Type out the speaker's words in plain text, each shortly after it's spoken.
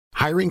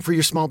Hiring for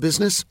your small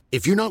business?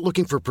 If you're not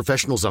looking for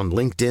professionals on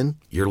LinkedIn,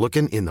 you're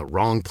looking in the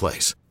wrong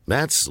place.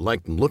 That's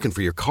like looking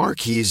for your car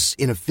keys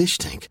in a fish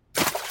tank.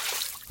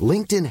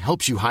 LinkedIn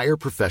helps you hire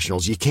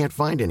professionals you can't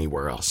find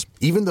anywhere else,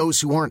 even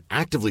those who aren't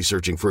actively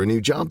searching for a new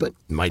job but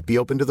might be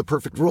open to the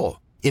perfect role.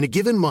 In a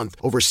given month,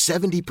 over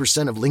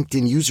 70% of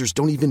LinkedIn users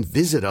don't even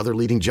visit other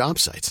leading job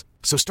sites.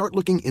 So start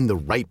looking in the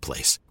right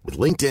place. With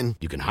LinkedIn,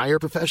 you can hire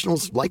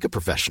professionals like a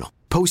professional.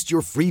 Post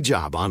your free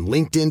job on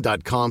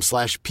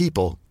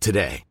linkedin.com/people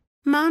today.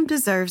 Mom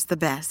deserves the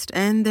best,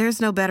 and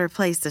there's no better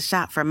place to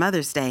shop for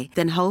Mother's Day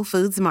than Whole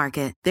Foods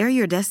Market. They're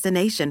your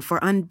destination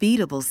for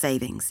unbeatable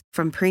savings,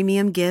 from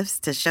premium gifts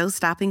to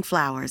show-stopping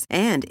flowers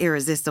and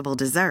irresistible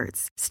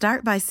desserts.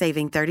 Start by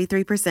saving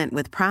 33%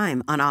 with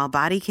Prime on all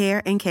body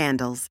care and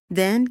candles.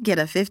 Then get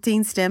a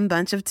 15-stem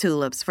bunch of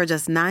tulips for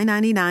just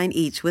 $9.99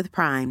 each with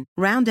Prime.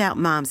 Round out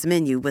Mom's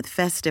menu with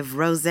festive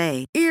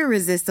rosé,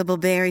 irresistible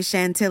berry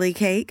chantilly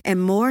cake,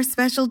 and more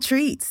special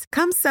treats.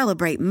 Come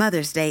celebrate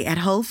Mother's Day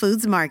at Whole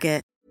Foods Market.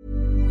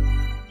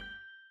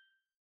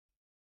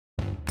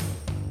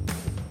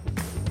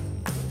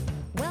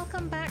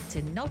 Welcome back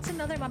to Not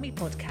Another Mummy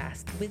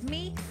podcast with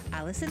me,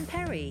 Alison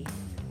Perry.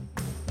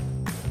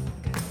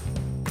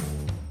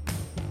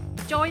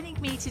 Joining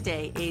me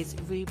today is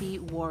Ruby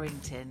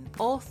Warrington,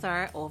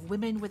 author of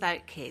Women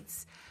Without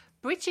Kids.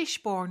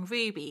 British-born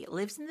Ruby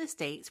lives in the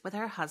States with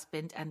her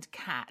husband and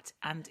cat,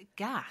 and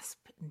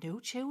gasp, no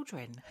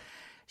children.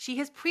 She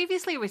has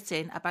previously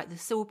written about the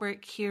sober,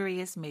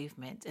 curious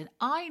movement, and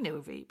I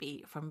know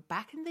Ruby from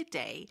back in the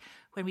day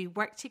when we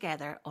worked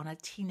together on a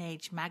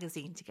teenage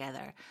magazine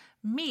together,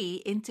 me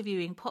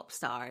interviewing pop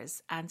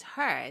stars and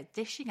her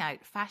dishing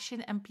out fashion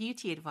and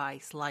beauty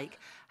advice like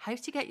how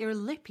to get your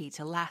lippy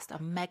to last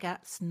a mega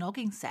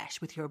snogging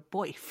sesh with your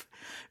boyf.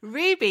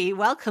 Ruby,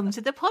 welcome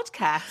to the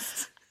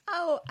podcast.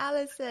 Oh,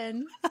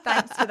 Alison,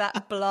 thanks for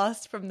that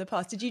blast from the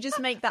past. Did you just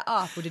make that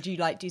up, or did you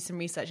do some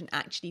research and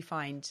actually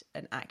find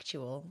an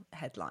actual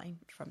headline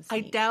from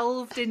Sneak? I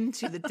delved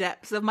into the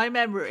depths of my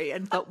memory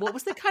and thought, what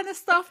was the kind of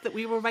stuff that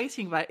we were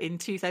writing about in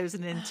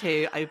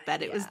 2002? I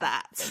bet it was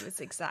that. It was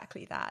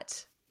exactly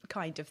that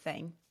kind of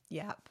thing.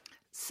 Yep.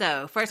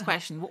 So, first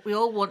question, what we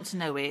all want to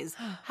know is,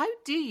 how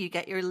do you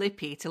get your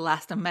lippy to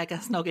last a mega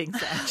snogging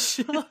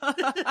sesh?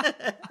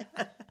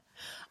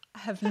 I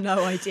have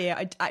no idea.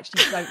 I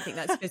actually don't think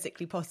that's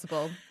physically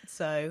possible.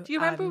 So, do you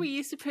remember we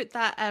used to put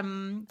that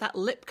that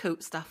lip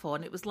coat stuff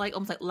on? It was like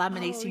almost like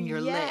laminating your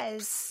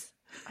lips.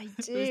 I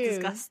do. It was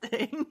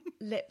disgusting.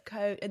 Lip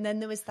coat, and then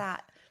there was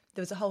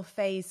a whole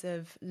phase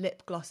of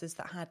lip glosses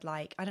that had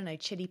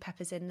chili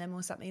peppers in them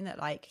or something that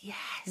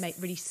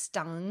really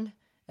stung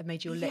and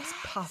made your lips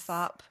puff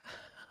up.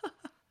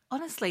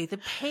 Honestly, the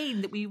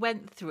pain that we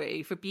went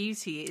through for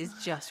beauty is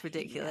just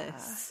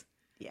ridiculous.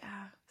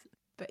 Yeah.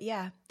 But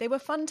yeah, they were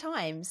fun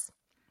times.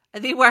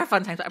 They were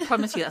fun times, but I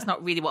promise you that's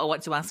not really what I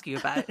want to ask you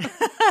about.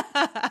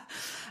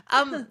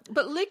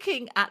 But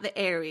looking at the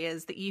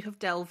areas that you have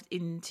delved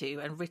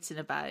into and written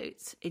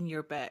about in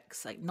your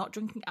books, like not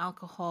drinking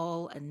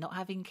alcohol and not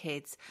having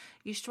kids,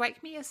 you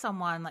strike me as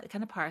someone like the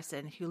kind of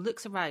person who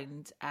looks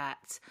around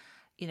at,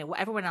 what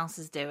everyone else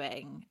is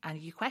doing and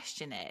you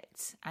question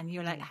it and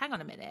you're like, hang on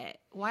a minute,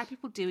 why are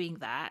people doing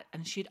that?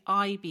 And should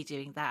I be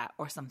doing that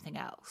or something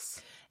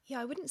else? Yeah,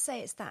 I wouldn't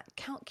say it's that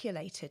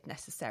calculated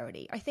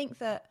necessarily. I think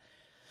that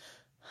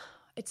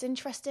it's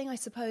interesting, I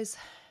suppose.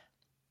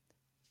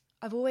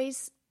 I've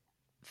always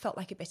felt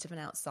like a bit of an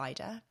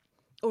outsider,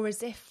 or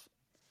as if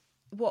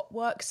what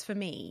works for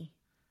me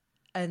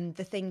and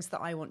the things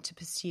that I want to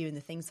pursue and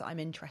the things that I'm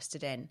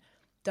interested in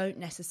don't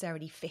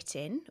necessarily fit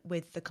in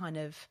with the kind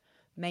of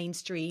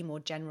mainstream or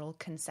general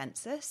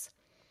consensus.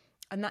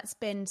 And that's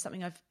been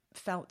something I've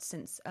felt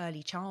since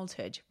early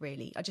childhood,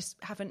 really. I just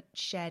haven't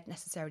shared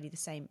necessarily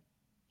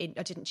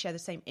I didn't share the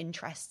same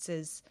interests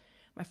as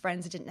my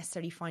friends. I didn't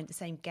necessarily find the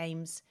same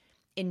games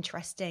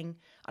interesting.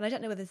 And I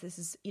don't know whether this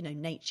is,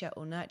 nature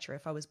or nurture,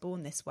 if I was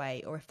born this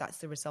way, or if that's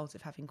the result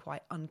of having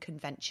quite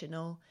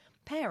unconventional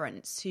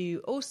parents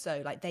who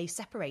also, they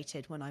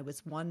separated when I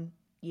was 1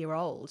 year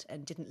old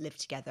and didn't live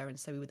together. And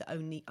so I was the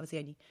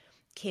only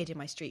kid in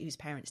my street whose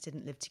parents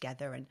didn't live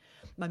together. And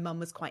my mum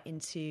was quite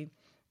into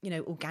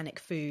organic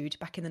food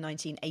back in the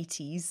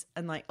 1980s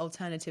and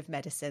alternative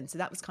medicine. So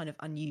that was kind of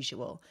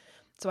unusual.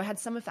 So I had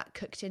some of that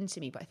cooked into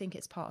me, but I think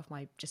it's part of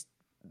my just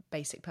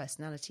basic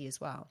personality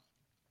as well.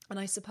 And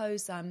I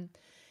suppose,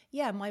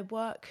 my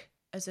work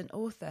as an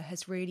author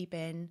has really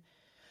been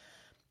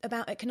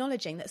about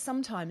acknowledging that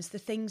sometimes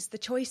the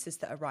choices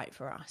that are right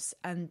for us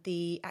and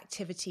the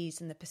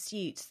activities and the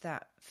pursuits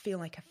that feel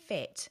like a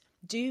fit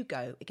do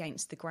go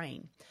against the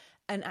grain.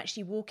 And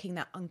actually walking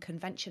that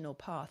unconventional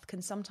path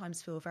can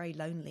sometimes feel very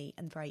lonely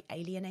and very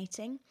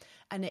alienating.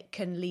 And it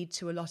can lead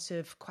to a lot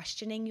of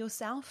questioning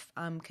yourself,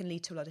 can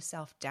lead to a lot of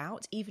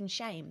self-doubt, even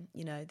shame,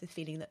 the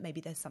feeling that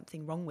maybe there's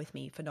something wrong with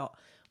me for not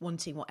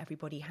wanting what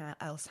everybody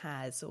else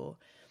has, or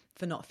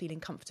for not feeling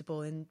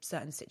comfortable in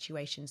certain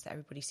situations that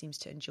everybody seems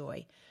to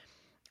enjoy.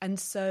 And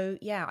so,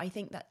 yeah, I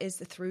think that is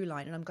the through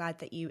line. And I'm glad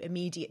that you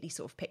immediately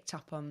sort of picked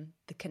up on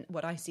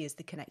what I see as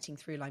the connecting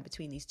through line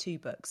between these two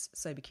books,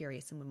 Sober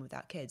Curious and Women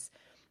Without Kids.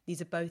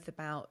 These are both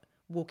about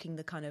walking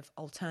the kind of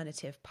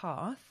alternative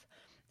path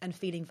and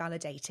feeling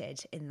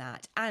validated in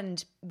that.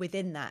 And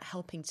within that,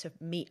 helping to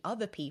meet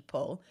other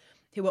people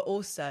who are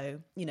also,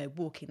 you know,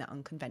 walking that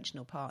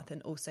unconventional path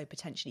and also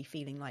potentially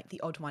feeling like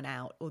the odd one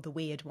out or the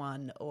weird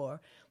one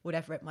or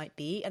whatever it might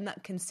be. And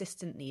that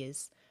consistently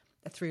is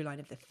a through line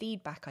of the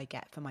feedback I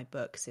get for my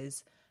books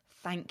is,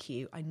 thank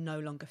you, I no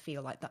longer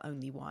feel like the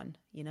only one,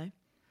 you know?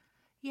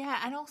 Yeah,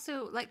 and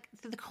also like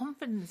the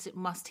confidence it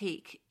must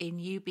take in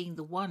you being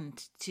the one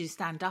to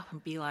stand up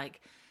and be like,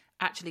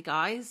 actually,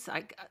 guys,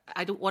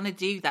 I don't want to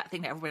do that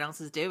thing that everyone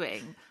else is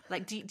doing.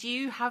 Like, do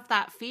you have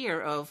that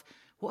fear of,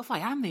 what if I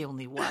am the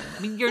only one? I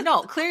mean, you're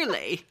not,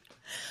 clearly.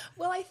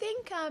 Well, I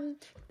think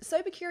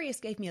Sober Curious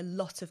gave me a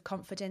lot of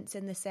confidence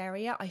in this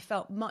area. I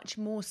felt much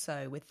more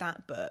so with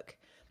that book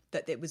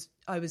that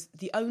I was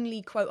the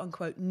only quote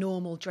unquote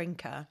normal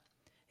drinker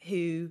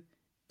who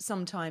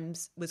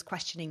sometimes was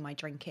questioning my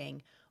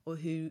drinking or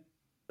who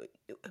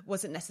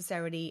wasn't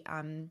necessarily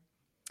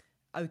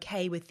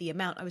okay with the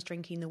amount I was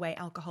drinking, the way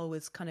alcohol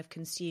was kind of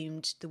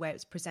consumed, the way it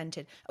was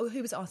presented, or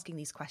who was asking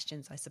these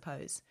questions, I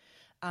suppose.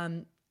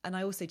 And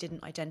I also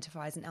didn't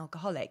identify as an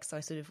alcoholic, so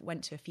I sort of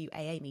went to a few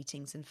AA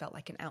meetings and felt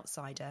like an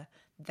outsider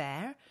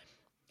there.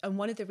 And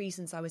one of the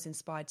reasons I was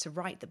inspired to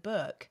write the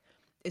book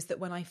is that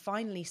when I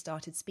finally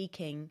started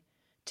speaking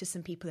to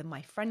some people in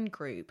my friend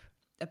group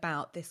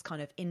about this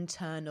kind of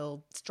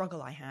internal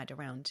struggle I had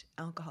around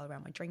alcohol,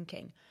 around my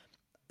drinking,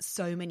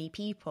 so many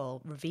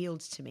people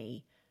revealed to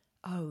me,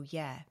 oh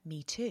yeah,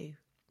 me too.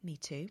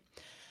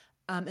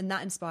 And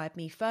that inspired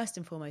me first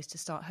and foremost to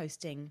start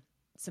hosting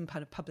some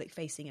kind of public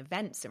facing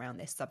events around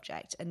this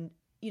subject. And,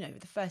 you know,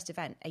 the first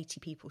event,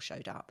 80 people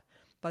showed up.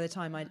 By the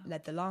time I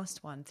led the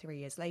last one, 3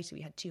 years later,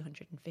 we had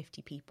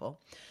 250 people.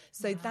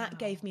 So that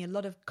gave me a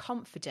lot of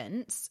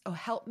confidence, or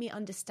helped me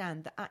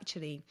understand that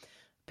actually,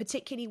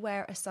 particularly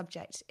where a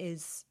subject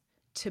is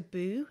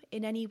taboo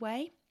in any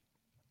way,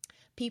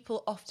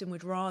 people often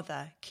would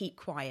rather keep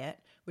quiet,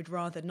 would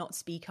rather not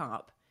speak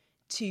up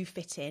to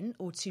fit in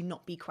or to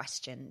not be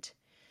questioned.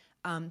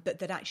 But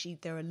that actually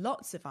there are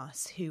lots of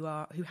us who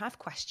have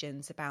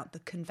questions about the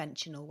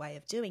conventional way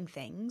of doing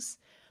things,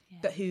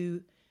 but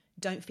who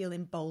don't feel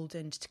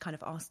emboldened to kind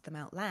of ask them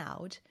out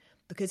loud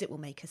because it will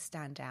make us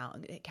stand out.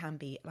 And it can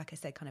be, like I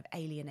said, kind of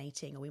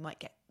alienating, or we might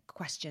get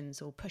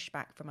questions or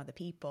pushback from other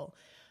people.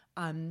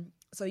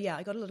 So yeah,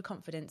 I got a lot of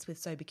confidence with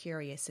Sober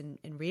Curious in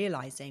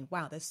realizing,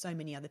 wow, there's so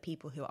many other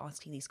people who are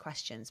asking these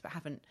questions but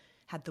haven't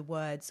had the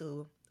words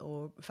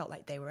or felt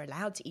like they were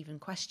allowed to even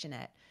question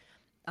it.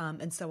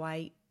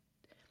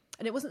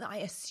 And it wasn't that I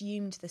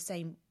assumed the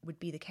same would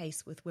be the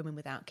case with Women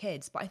Without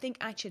Kids, but I think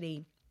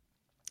actually,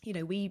 you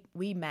know, we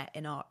met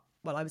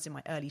I was in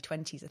my early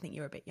 20s. I think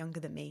you're a bit younger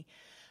than me.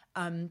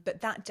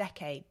 But that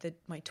decade,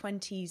 my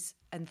 20s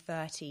and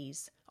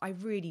 30s, I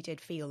really did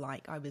feel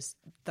like I was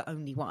the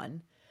only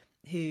one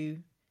who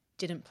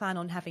didn't plan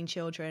on having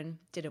children,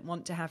 didn't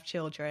want to have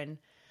children.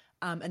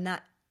 And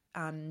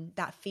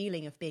that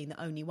feeling of being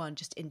the only one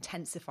just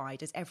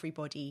intensified as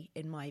everybody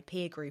in my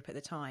peer group at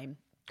the time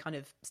kind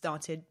of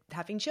started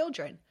having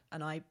children.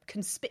 And I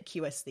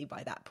conspicuously,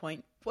 by that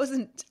point,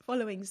 wasn't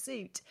following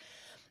suit.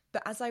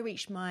 But as I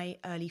reached my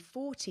early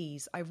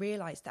 40s, I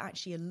realised that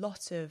actually a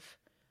lot of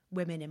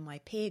women in my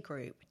peer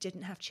group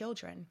didn't have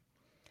children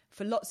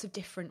for lots of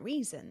different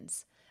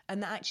reasons.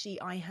 And that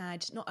actually I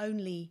had not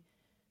only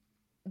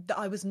that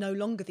I was no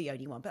longer the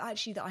only one, but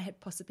actually that I had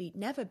possibly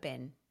never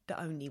been the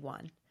only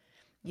one,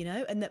 you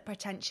know, and that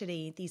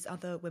potentially these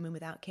other women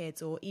without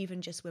kids, or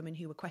even just women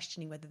who were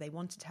questioning whether they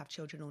wanted to have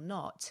children or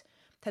not,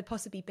 had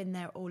possibly been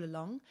there all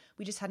along.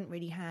 We just hadn't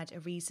really had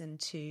a reason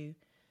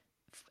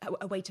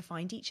a way to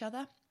find each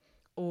other,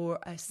 or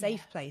a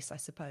safe place, I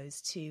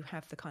suppose, to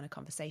have the kind of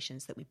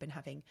conversations that we've been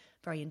having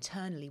very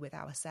internally with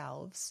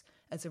ourselves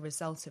as a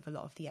result of a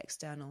lot of the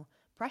external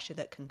pressure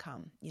that can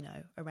come, you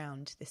know,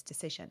 around this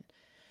decision.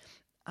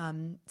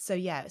 So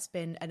yeah, it's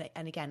been,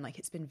 and again, like,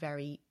 it's been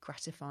very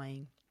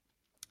gratifying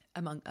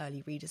among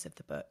early readers of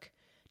the book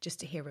just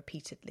to hear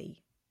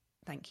repeatedly,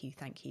 thank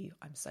you,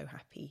 I'm so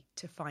happy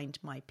to find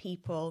my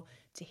people,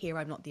 to hear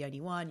I'm not the only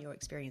one, your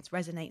experience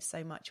resonates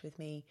so much with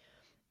me.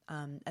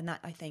 And that,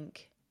 I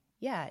think,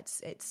 yeah,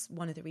 it's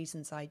one of the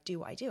reasons I do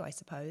what I do, I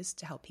suppose,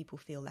 to help people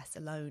feel less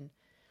alone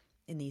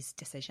in these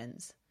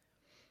decisions.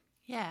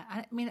 Yeah,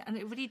 I mean, and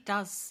it really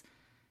does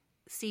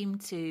seem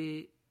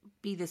to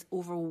be this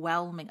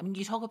overwhelming. I mean,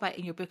 you talk about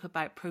in your book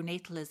about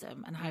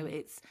pronatalism and how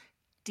it's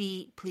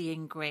deeply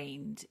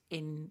ingrained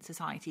in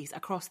societies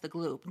across the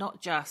globe,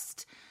 not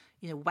just,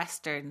 you know,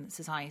 Western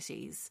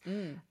societies.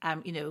 You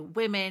know,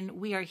 women,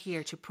 we are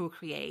here to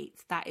procreate.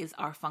 That is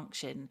our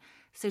function.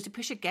 So to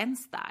push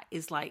against that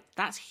is like,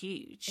 that's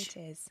huge. It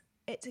is.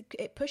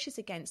 It pushes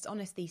against,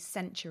 honestly,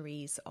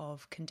 centuries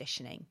of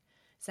conditioning,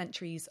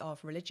 centuries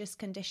of religious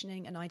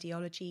conditioning and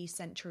ideology,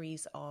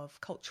 centuries of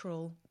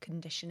cultural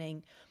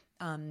conditioning,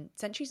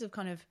 centuries of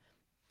kind of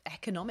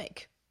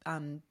economic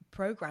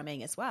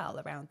programming as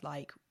well around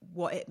like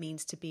what it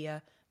means to be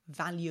a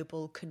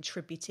valuable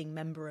contributing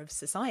member of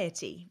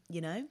society,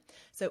 you know?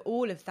 So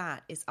all of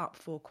that is up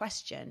for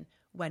question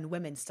when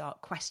women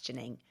start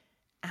questioning,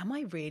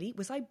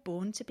 was I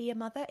born to be a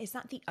mother? Is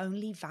that the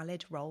only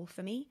valid role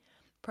for me?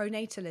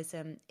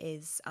 Pronatalism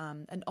is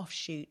an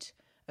offshoot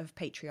of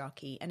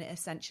patriarchy, and it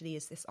essentially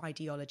is this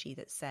ideology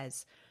that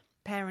says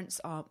parents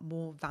are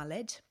more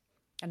valid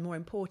and more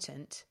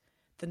important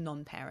than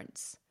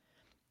non-parents.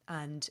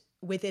 And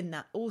within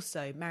that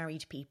also,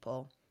 married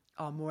people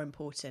are more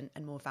important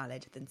and more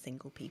valid than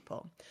single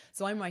people.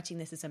 So I'm writing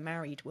this as a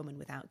married woman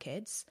without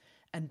kids.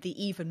 And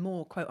the even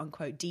more quote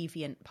unquote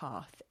deviant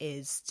path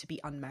is to be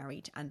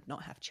unmarried and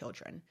not have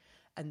children.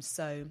 And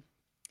so,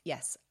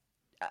 yes,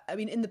 I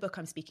mean, in the book,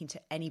 I'm speaking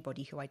to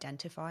anybody who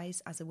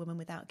identifies as a woman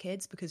without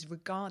kids, because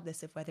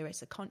regardless of whether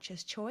it's a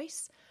conscious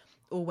choice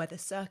or whether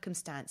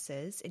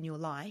circumstances in your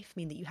life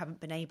mean that you haven't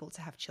been able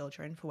to have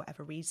children for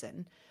whatever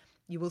reason,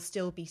 you will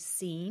still be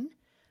seen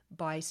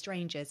by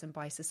strangers and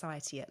by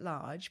society at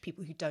large,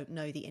 people who don't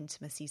know the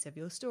intimacies of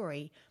your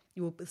story.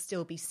 You will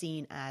still be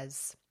seen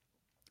as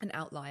an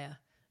outlier,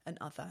 an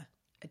other,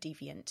 a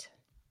deviant.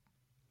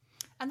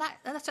 And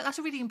that's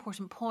a really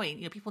important point.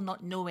 You know, people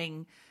not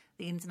knowing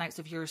the ins and outs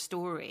of your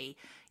story.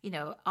 You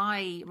know,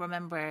 I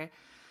remember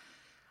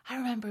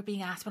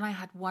being asked when I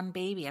had one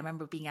baby. I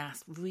remember being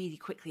asked really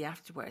quickly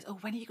afterwards, "Oh,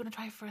 when are you going to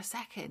try for a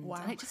second?" Wow.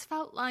 And it just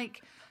felt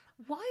like,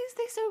 why is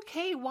this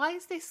okay? Why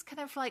is this kind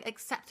of like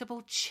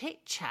acceptable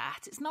chit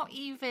chat? It's not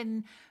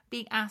even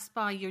being asked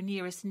by your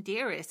nearest and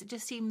dearest. It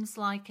just seems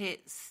like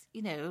it's,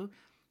 you know,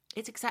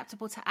 it's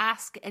acceptable to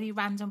ask any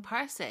random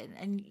person.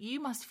 And you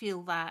must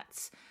feel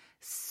that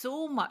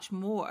so much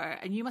more.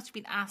 And you must have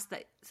been asked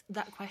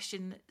that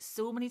question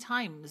so many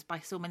times by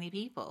so many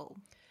people.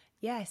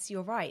 Yes,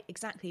 you're right.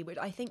 Exactly. But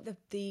I think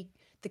the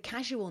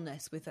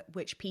casualness with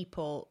which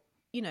people,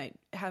 you know,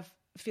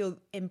 feel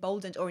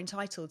emboldened or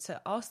entitled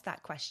to ask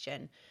that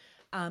question,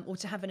 or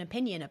to have an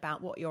opinion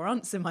about what your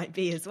answer might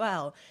be as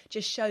well,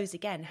 just shows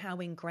again how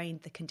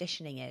ingrained the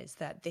conditioning is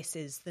that this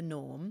is the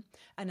norm.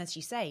 And as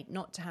you say,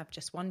 not to have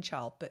just one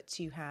child, but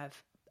to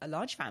have a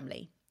large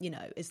family, you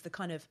know, is the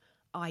kind of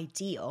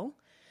ideal.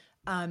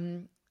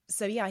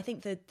 So yeah, I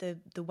think that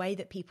the way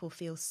that people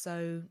feel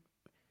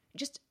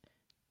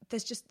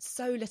there's just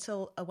so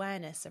little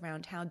awareness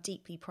around how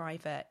deeply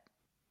private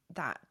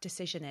that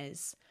decision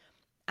is.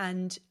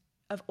 And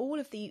of all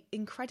of the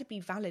incredibly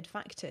valid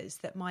factors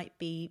that might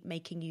be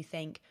making you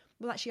think,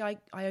 well, actually,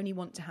 I only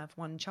want to have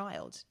one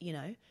child, you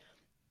know.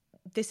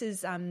 This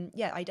is,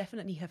 I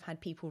definitely have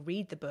had people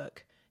read the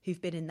book who've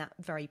been in that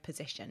very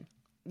position,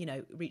 you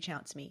know, reach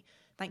out to me.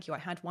 Thank you, I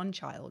had one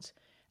child.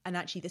 And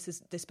actually,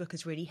 this book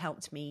has really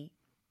helped me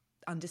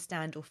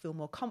understand or feel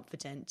more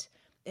confident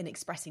in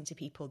expressing to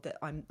people that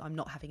I'm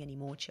not having any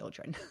more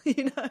children,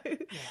 you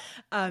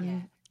know.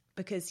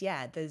 Because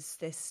there's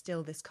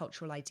still this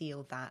cultural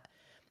ideal that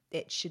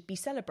it should be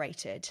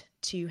celebrated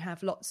to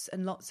have lots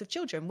and lots of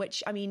children,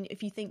 which, I mean,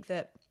 if you think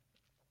that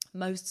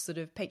most sort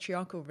of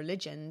patriarchal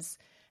religions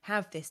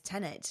have this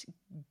tenet,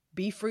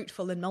 be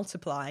fruitful and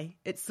multiply,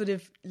 it's sort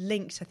of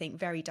linked, I think,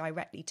 very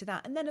directly to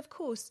that. And then, of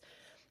course,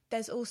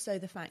 there's also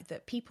the fact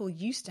that people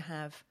used to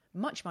have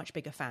much, much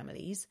bigger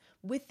families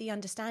with the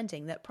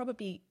understanding that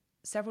probably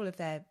several of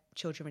their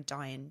children would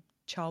die in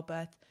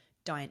childbirth,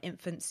 die in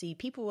infancy.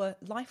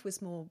 Life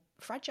was more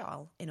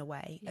fragile in a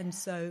way. Yeah. And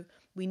so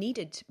we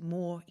needed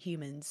more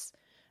humans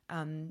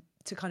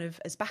to kind of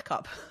as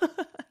backup.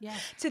 Yeah.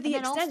 To the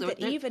extent that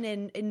even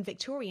in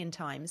Victorian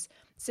times,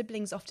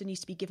 siblings often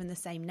used to be given the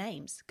same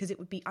names because it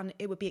would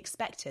be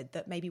expected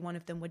that maybe one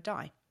of them would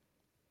die.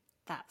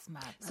 That's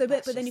mad. So,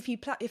 but then if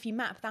you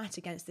map that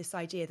against this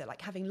idea that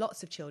like having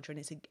lots of children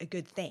is a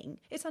good thing,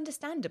 it's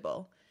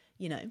understandable,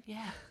 you know.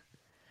 Yeah.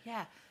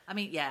 Yeah. I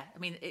mean,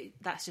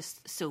 that's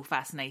just so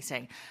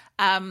fascinating.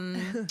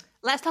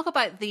 Let's talk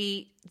about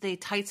the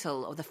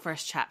title of the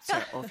first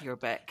chapter of your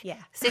book. Yeah.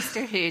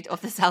 Sisterhood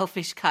of the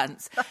Selfish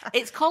Cunts.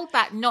 It's called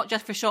that not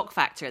just for shock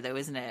factor though,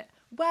 isn't it?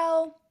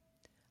 Well,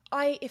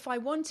 if I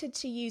wanted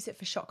to use it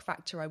for shock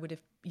factor, I would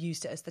have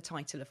used it as the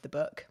title of the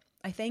book,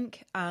 I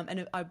think.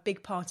 And a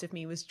big part of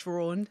me was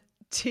drawn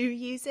to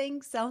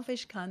using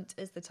Selfish Cunt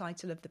as the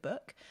title of the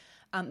book,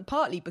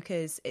 partly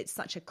because it's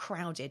such a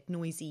crowded,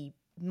 noisy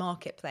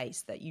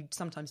marketplace that you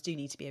sometimes do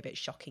need to be a bit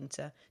shocking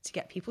to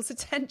get people's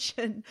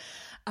attention.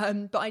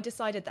 But I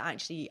decided that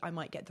actually I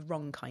might get the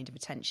wrong kind of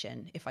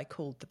attention if I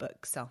called the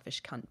book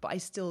Selfish Cunt, but I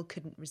still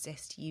couldn't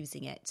resist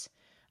using it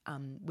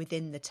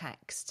within the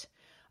text.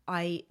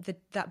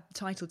 That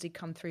title did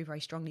come through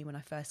very strongly when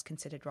I first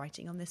considered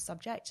writing on this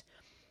subject,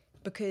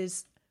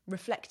 because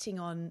reflecting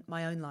on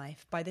my own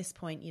life, by this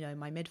point, you know,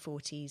 my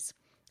mid-40s,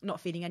 not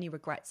feeling any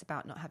regrets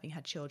about not having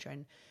had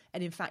children,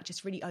 and in fact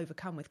just really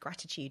overcome with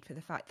gratitude for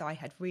the fact that I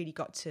had really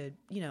got to,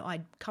 you know,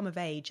 I'd come of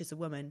age as a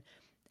woman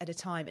at a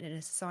time and in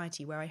a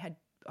society where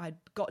I'd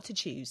got to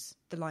choose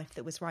the life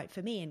that was right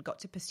for me and got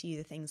to pursue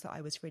the things that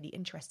I was really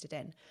interested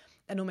in.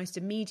 And almost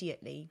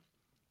immediately,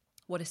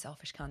 what a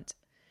selfish cunt.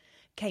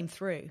 came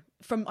through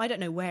from, I don't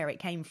know where it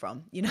came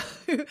from, you know,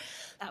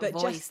 but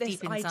just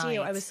this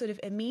idea, I was sort of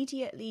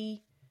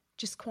immediately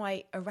just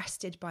quite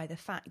arrested by the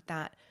fact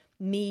that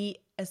me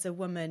as a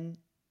woman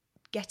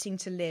getting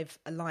to live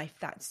a life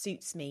that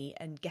suits me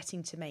and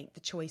getting to make the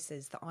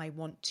choices that I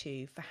want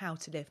to for how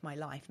to live my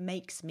life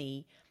makes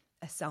me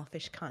a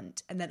selfish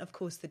cunt. And then, of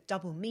course, the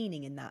double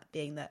meaning in that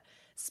being that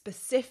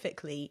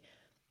specifically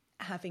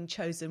having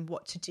chosen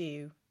what to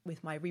do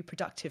with my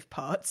reproductive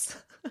parts,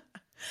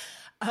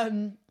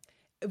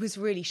 it was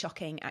really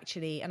shocking,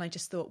 actually. And I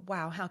just thought,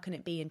 wow, how can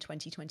it be in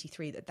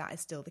 2023 that that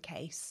is still the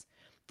case,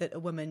 that a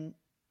woman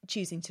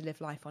choosing to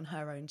live life on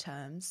her own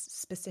terms,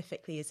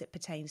 specifically as it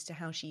pertains to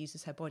how she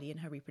uses her body and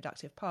her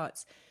reproductive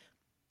parts,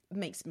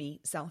 makes me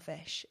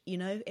selfish. You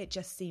know, it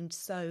just seemed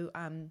so,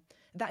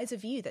 that is a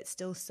view that's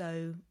still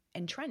so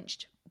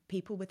entrenched.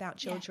 People without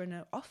children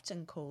are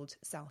often called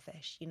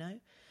selfish, you know.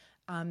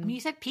 I mean,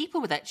 you said people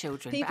without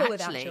children. People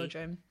without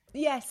children.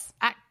 Yes.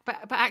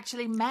 But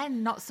actually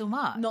men, not so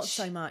much. Not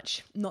so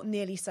much. Not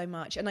nearly so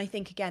much. And I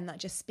think, again, that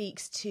just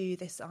speaks to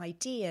this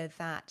idea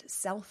that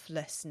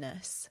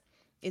selflessness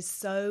is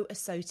so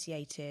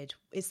associated,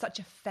 is such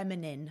a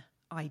feminine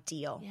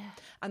ideal. Yeah.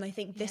 And I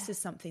think this is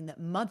something that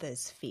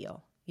mothers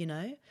feel, you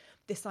know,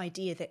 this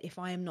idea that if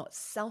I am not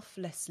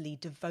selflessly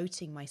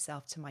devoting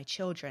myself to my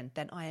children,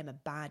 then I am a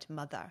bad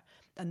mother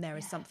and there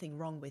is something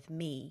wrong with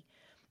me.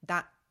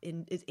 That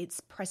it's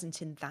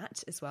present in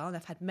that as well. And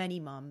I've had many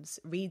mums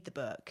read the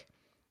book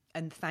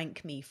and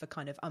thank me for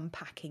kind of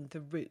unpacking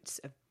the roots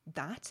of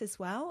that as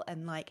well,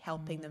 and like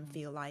helping them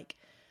feel like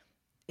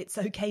it's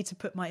okay to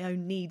put my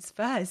own needs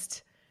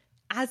first.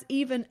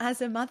 Even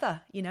as a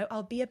mother, you know,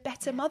 I'll be a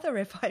better mother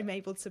if I'm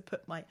able to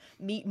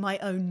meet my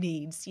own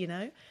needs, you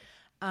know.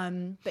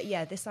 But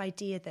yeah, this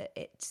idea that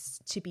it's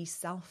to be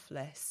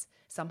selfless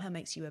somehow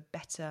makes you a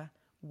better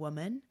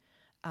woman,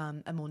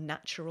 a more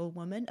natural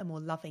woman, a more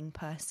loving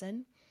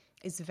person,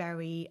 is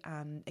very,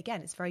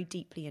 again, it's very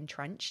deeply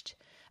entrenched.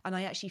 And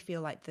I actually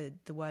feel like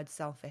the word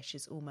selfish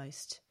is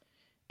almost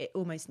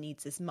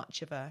needs as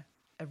much of a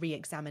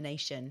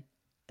re-examination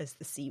as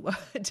the C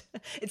word.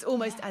 It's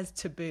almost as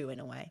taboo in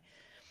a way.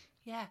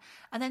 Yeah.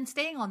 And then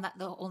staying on that,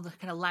 on the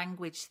kind of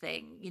language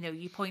thing, you know,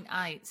 you point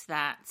out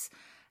that,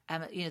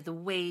 you know, the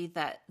way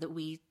that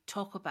we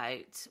talk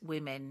about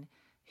women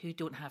who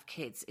don't have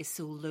kids is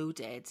so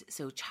loaded,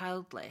 so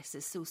childless,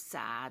 is so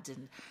sad,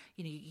 and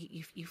you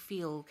know you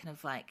feel kind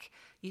of like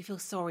you feel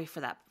sorry for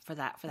that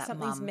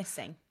something's mum.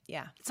 Missing,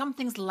 yeah,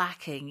 something's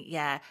lacking,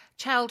 yeah.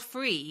 Child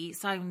free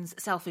sounds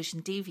selfish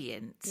and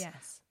deviant.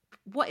 Yes.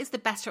 What is the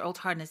better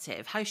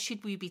alternative? How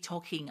should we be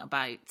talking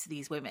about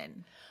these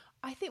women?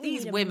 I think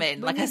these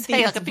women, like I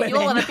say, like put you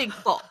all in a big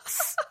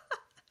box.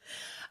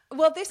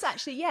 Well, this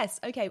actually,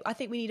 yes. Okay. I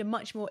think we need a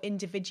much more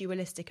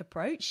individualistic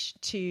approach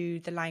to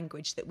the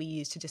language that we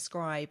use to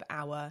describe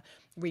our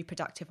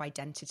reproductive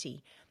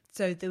identity.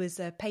 So there was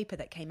a paper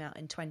that came out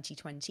in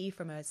 2020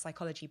 from a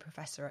psychology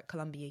professor at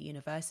Columbia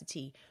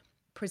University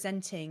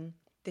presenting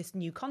this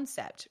new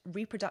concept,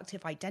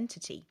 reproductive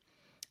identity,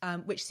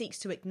 which seeks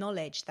to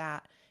acknowledge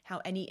that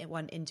how any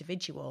one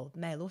individual,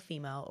 male or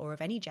female or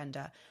of any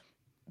gender,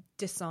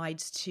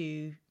 decides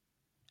to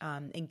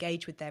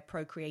engage with their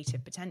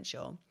procreative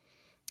potential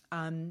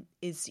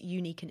is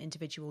unique and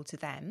individual to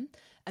them,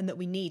 and that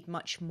we need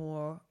much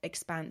more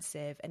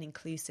expansive and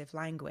inclusive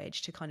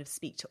language to kind of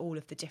speak to all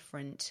of the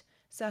different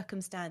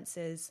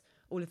circumstances,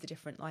 all of the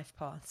different life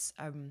paths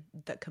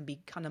that can be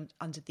kind of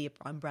under the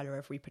umbrella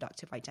of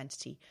reproductive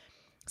identity.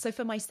 So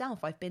for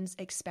myself, I've been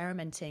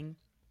experimenting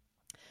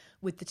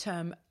with the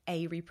term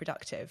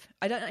a-reproductive.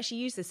 I don't actually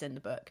use this in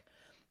the book,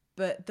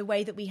 but the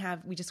way that we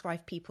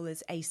describe people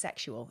as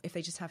asexual, if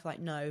they just have like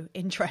no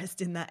interest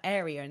in that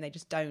area and they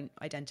just don't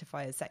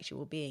identify as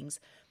sexual beings.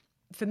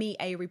 For me,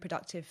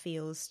 a-reproductive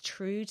feels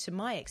true to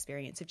my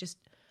experience of just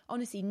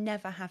honestly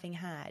never having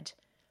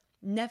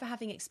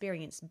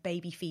experienced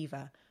baby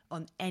fever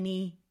on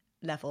any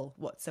level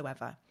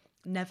whatsoever,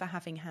 never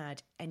having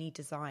had any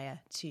desire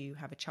to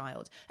have a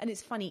child. And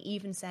it's funny,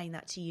 even saying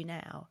that to you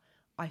now,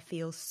 I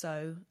feel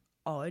so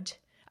odd.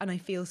 And I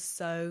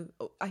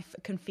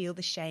can feel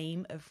the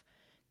shame of,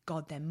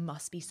 God, there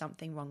must be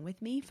something wrong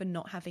with me for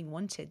not having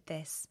wanted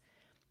this,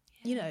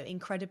 you know,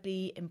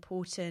 incredibly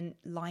important,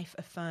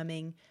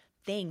 life-affirming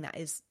thing that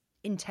is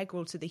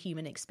integral to the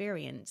human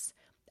experience.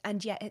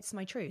 And yet it's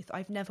my truth.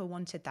 I've never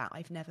wanted that.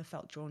 I've never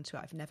felt drawn to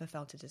it. I've never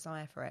felt a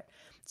desire for it.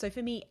 So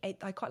for me,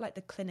 I quite like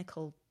the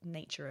clinical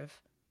nature of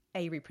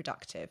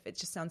a-reproductive. It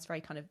just sounds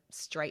very kind of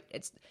straight.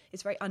 It's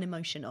very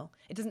unemotional.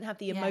 It doesn't have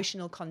the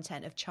emotional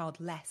content of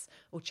childless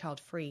or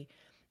child-free.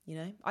 You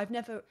know, I've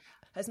never,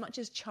 as much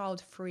as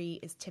child-free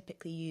is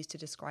typically used to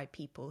describe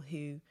people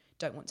who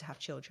don't want to have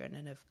children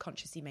and have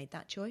consciously made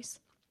that choice,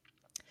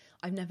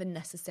 I've never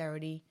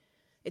necessarily,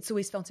 it's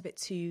always felt a bit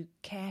too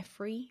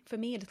carefree for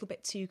me, a little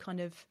bit too kind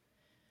of,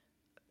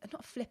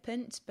 not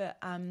flippant, but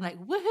like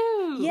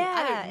woohoo!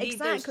 Yeah,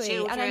 exactly.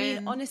 And I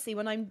mean, honestly,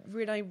 when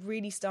I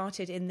really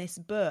started in this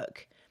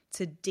book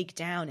to dig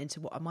down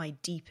into what are my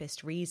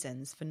deepest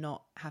reasons for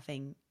not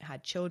having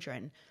had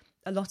children,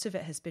 a lot of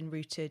it has been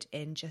rooted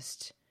in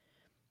just,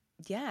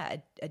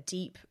 a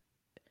deep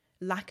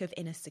lack of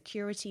inner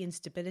security and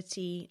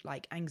stability,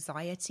 like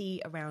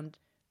anxiety around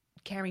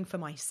caring for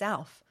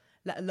myself,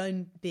 let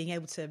alone being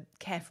able to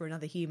care for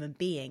another human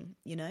being,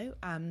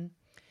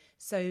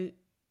 So,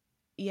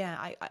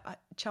 I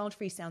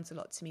child-free sounds a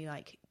lot to me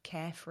like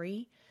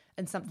carefree,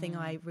 and something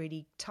I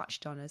really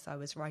touched on as I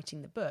was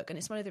writing the book. And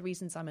it's one of the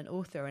reasons I'm an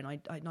author and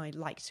I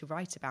like to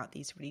write about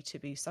these really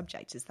taboo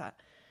subjects, is that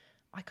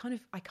I kind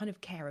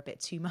of care a bit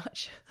too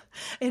much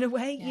in a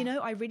way,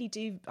 I really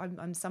do.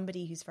 I'm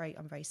somebody who's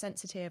I'm very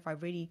sensitive. I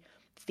really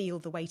feel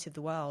the weight of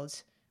the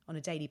world on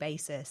a daily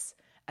basis,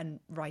 and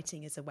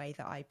writing is a way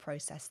that I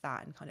process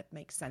that and kind of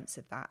make sense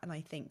of that. And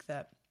I think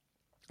that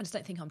I just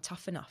don't think I'm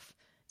tough enough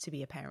to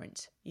be a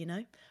parent,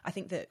 I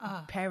think that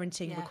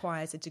parenting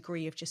requires a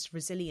degree of just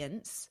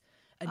resilience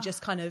and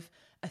just kind of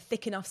a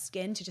thick enough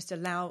skin to just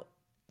allow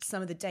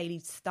some of the daily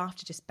stuff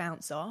to just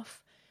bounce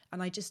off.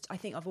 And I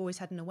think I've always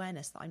had an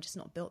awareness that I'm just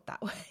not built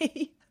that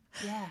way.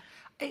 Yeah.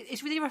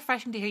 It's really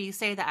refreshing to hear you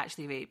say that,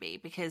 actually, Ruby,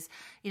 because,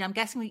 I'm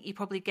guessing that you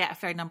probably get a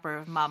fair number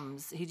of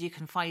mums who do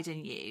confide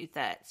in you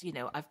that,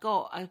 I've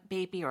got a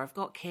baby or I've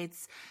got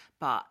kids,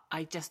 but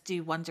I just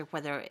do wonder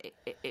whether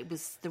it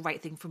was the right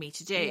thing for me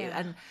to do. Yeah.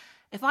 And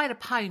if I had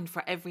 £1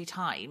 for every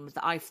time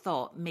that I've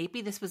thought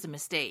maybe this was a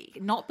mistake,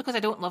 not because I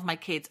don't love my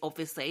kids,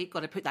 obviously,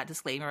 got to put that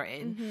disclaimer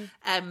in,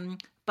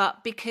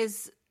 but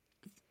because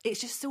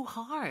it's just so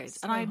hard.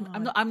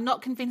 I'm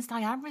not convinced I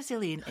am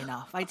resilient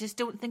enough. I just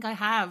don't think I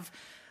have.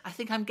 I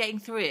think I'm getting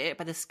through it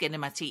by the skin of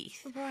my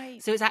teeth.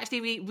 Right. So it's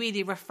actually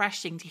really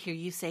refreshing to hear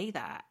you say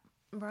that.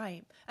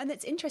 Right. And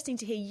it's interesting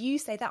to hear you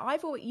say that.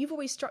 You've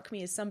always struck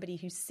me as somebody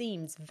who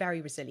seems very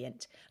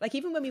resilient. Like,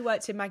 even when we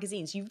worked in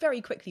magazines, you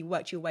very quickly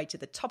worked your way to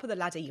the top of the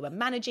ladder. You were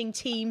managing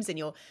teams and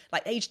you're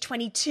like age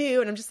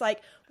 22. And I'm just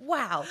like,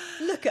 wow,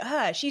 look at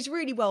her. She's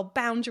really well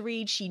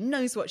boundaried. She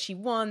knows what she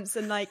wants.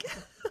 And like...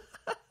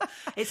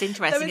 It's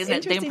interesting, isn't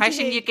it? The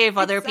impression you give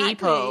other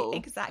people.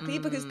 Exactly,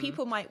 because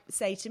people might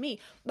say to me,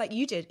 like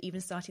you did,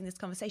 even starting this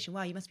conversation,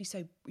 wow, you must be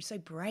so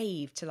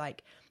brave to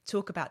like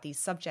talk about these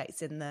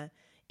subjects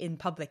in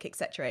public,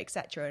 etc.,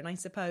 etc. And I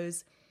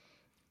suppose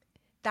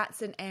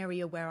that's an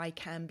area where I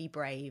can be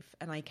brave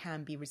and I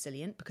can be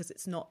resilient, because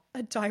it's not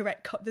a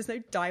there's no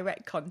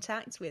direct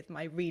contact with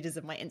my readers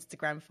and my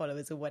Instagram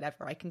followers or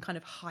whatever. I can kind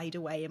of hide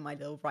away in my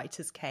little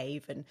writer's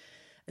cave and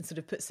sort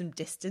of put some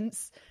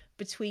distance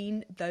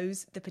between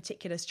the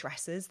particular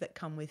stresses that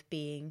come with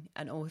being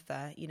an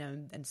author,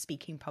 and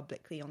speaking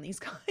publicly on these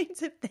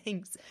kinds of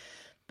things.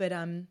 But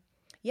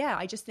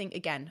I just think,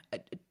 again,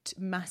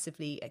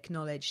 massively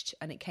acknowledged,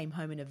 and it came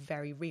home in a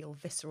very real,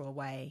 visceral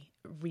way,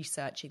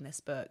 researching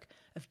this book,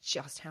 of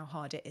just how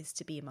hard it is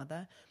to be a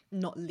mother,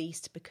 not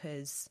least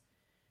because,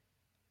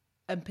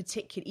 and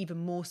particularly even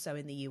more so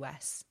in the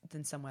US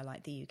than somewhere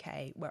like the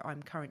UK, where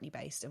I'm currently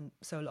based. And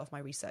so a lot of my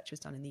research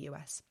was done in the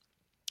US.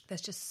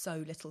 There's just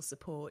so little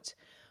support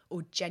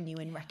or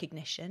genuine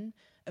recognition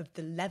of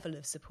the level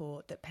of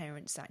support that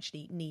parents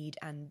actually need,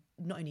 and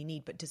not only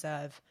need, but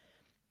deserve,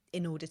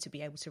 in order to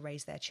be able to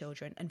raise their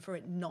children, and for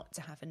it not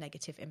to have a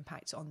negative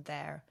impact on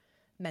their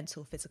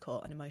mental,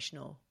 physical and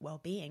emotional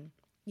well-being.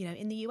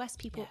 In the US,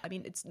 people, I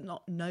mean, it's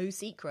no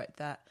secret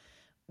that,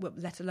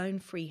 let alone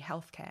free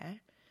healthcare,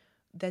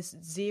 there's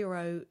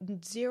zero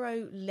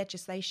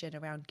legislation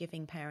around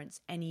giving parents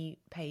any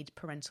paid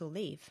parental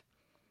leave.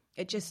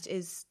 It just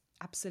is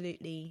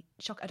absolutely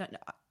shocking. I don't know.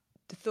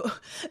 The thought,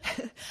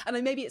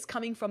 and maybe it's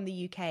coming from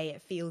the UK,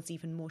 it feels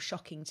even more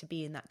shocking to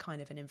be in that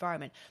kind of an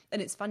environment.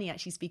 And it's funny,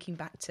 actually, speaking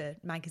back to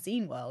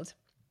magazine world,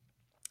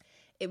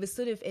 it was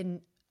sort of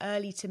in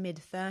early to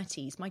mid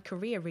 30s, my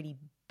career really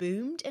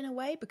boomed in a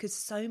way, because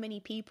so many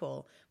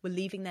people were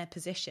leaving their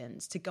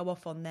positions to go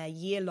off on their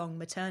year-long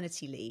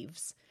maternity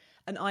leaves.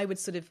 And I would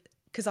sort of,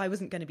 because I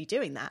wasn't going to be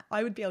doing that,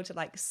 I would be able to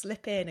like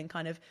slip in and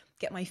kind of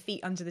get my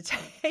feet under the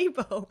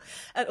table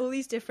at all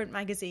these different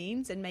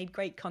magazines, and made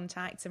great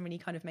contacts and really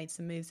kind of made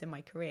some moves in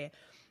my career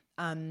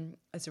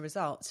as a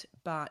result.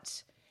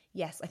 But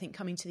yes, I think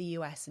coming to the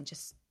US and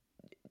just,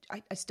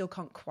 I still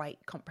can't quite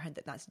comprehend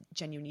that that's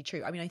genuinely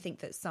true. I mean, I think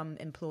that some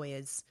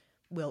employers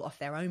will, off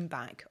their own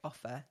back,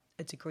 offer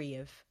a degree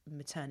of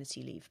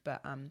maternity leave,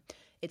 but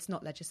it's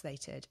not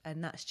legislated.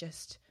 And that's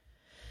just,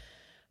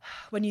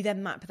 when you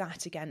then map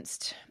that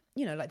against,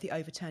 like the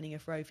overturning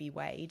of Roe v.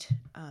 Wade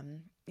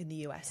in the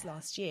US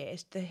last year,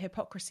 the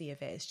hypocrisy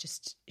of it is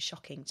just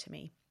shocking to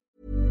me.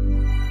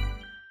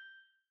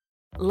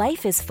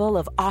 Life is full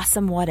of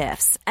awesome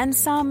what-ifs, and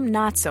some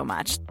not so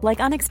much,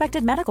 like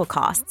unexpected medical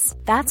costs.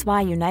 That's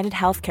why United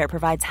Healthcare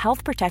provides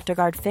Health Protector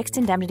Guard fixed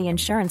indemnity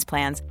insurance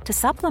plans to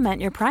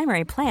supplement your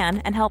primary plan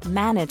and help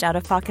manage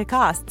out-of-pocket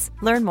costs.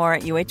 Learn more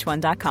at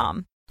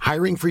uh1.com.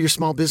 Hiring for your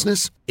small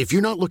business? If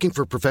you're not looking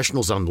for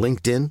professionals on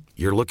LinkedIn,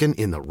 you're looking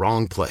in the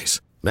wrong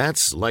place.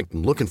 That's like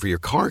looking for your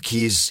car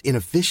keys in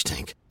a fish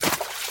tank.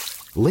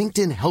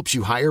 LinkedIn helps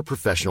you hire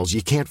professionals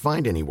you can't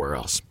find anywhere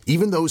else,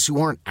 even those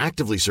who aren't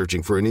actively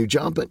searching for a new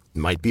job but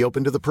might be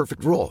open to the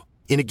perfect role.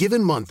 In a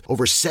given month,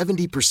 over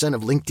 70%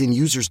 of LinkedIn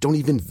users don't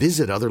even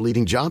visit other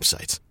leading job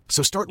sites.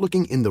 So start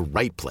looking in the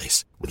right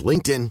place. With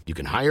LinkedIn, you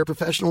can hire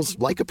professionals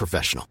like a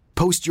professional.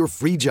 Post your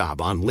free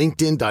job on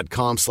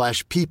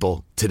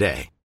linkedin.com/people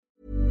today.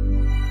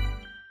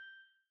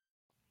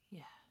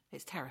 Yeah,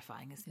 it's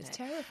terrifying, isn't it? It's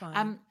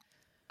terrifying.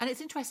 And it's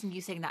interesting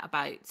you saying that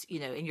about,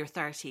 in your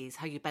 30s,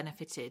 how you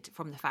benefited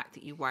from the fact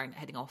that you weren't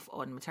heading off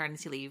on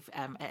maternity leave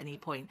at any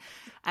point.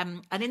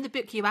 And in the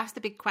book, you asked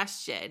the big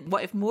question,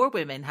 what if more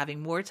women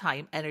having more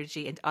time,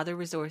 energy and other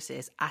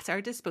resources at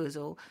our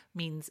disposal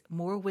means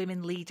more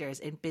women leaders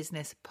in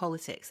business,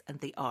 politics and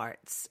the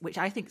arts? Which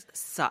I think is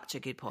such a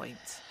good point.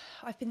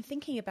 I've been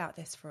thinking about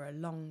this for a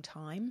long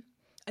time.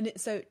 And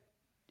so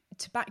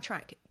to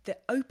backtrack, the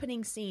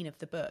opening scene of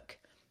the book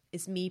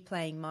is me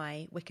playing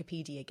my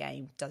Wikipedia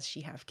game, Does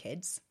She Have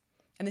Kids?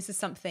 And this is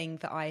something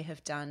that I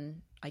have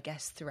done, I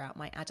guess, throughout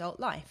my adult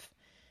life.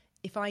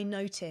 If I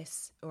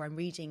notice or I'm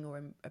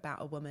reading about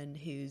a woman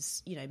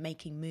who's,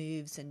 making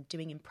moves and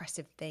doing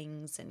impressive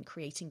things and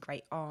creating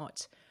great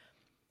art,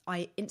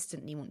 I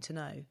instantly want to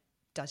know,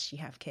 does she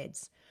have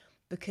kids?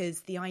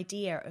 Because the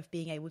idea of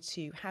being able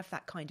to have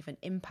that kind of an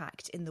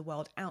impact in the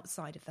world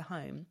outside of the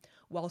home,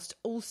 whilst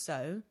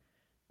also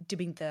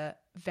doing the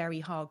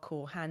very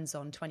hardcore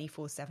hands-on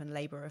 24/7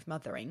 labour of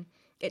mothering,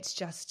 it's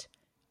just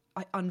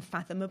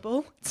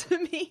unfathomable to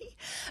me.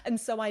 And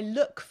so I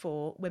look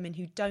for women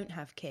who don't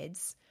have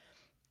kids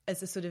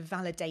as a sort of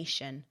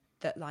validation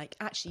that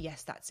actually,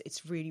 yes,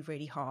 it's really,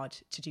 really hard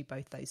to do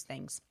both those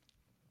things.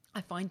 I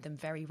find them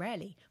very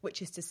rarely,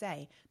 which is to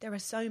say there are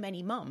so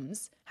many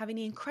mums having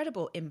an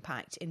incredible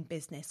impact in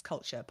business,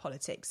 culture,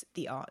 politics,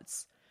 the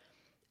arts.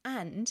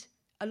 And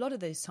a lot of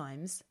those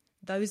times,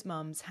 those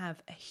mums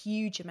have a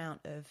huge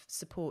amount of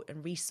support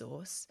and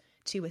resource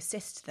to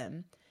assist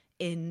them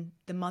in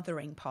the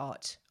mothering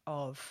part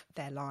of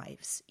their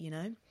lives,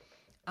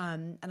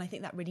 And I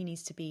think that really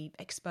needs to be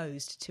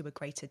exposed to a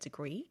greater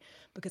degree,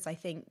 because I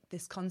think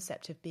this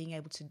concept of being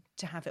able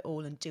to have it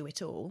all and do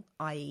it all,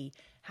 i.e.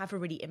 have a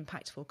really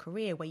impactful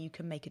career where you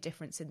can make a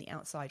difference in the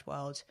outside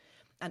world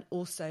and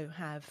also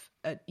have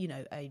a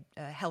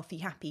healthy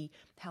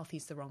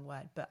is the wrong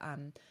word, but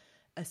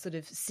a sort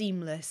of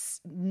seamless,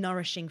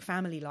 nourishing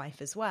family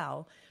life as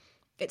well,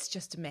 it's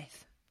just a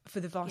myth. For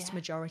the vast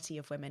majority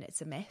of women,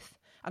 it's a myth.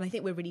 And I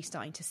think we're really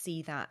starting to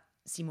see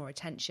more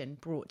attention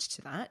brought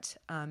to that.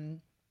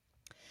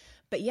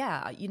 But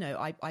yeah,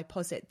 I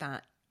posit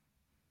that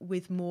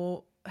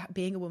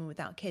being a woman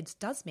without kids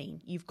does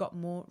mean you've got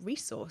more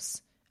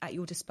resource at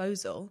your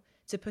disposal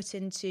to put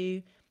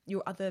into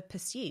your other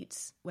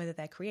pursuits, whether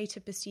they're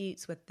creative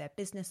pursuits, whether they're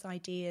business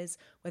ideas,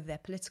 whether they're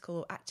political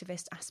or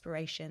activist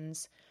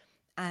aspirations.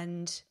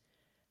 And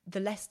the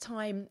less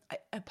time,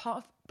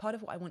 part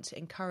of what I want to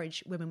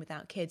encourage women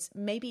without kids,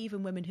 maybe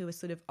even women who are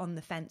sort of on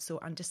the fence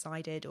or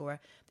undecided,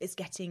 or it's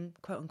getting,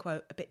 quote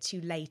unquote, a bit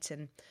too late.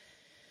 And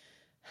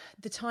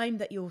the time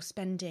that you're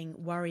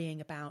spending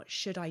worrying about,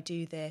 should I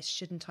do this?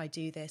 Shouldn't I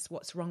do this?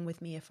 What's wrong with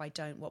me if I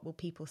don't? What will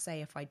people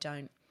say if I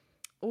don't?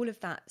 All of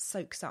that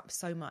soaks up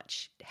so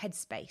much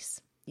headspace,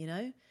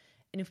 And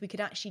if we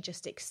could actually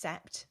just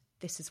accept,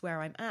 this is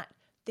where I'm at,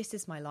 this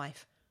is my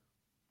life.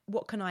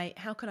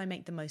 How can I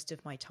make the most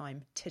of my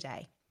time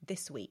today,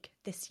 this week,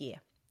 this year,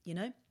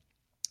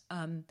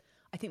 I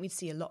think we'd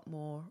see a lot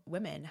more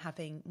women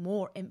having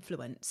more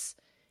influence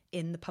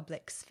in the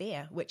public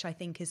sphere, which I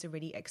think is a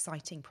really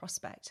exciting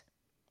prospect.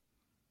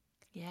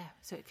 Yeah,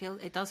 so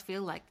it does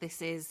feel like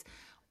this is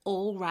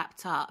all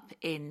wrapped up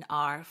in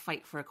our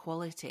fight for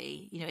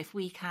equality. If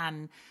we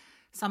can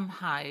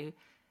somehow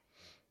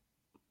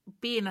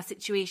be in a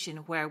situation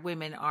where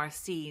women are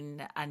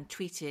seen and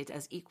treated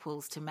as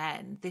equals to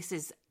men, this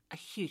is a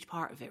huge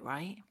part of it,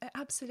 right? It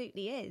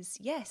absolutely is,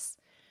 yes.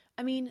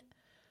 I mean,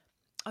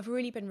 I've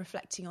really been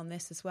reflecting on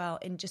this as well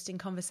in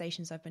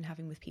conversations I've been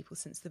having with people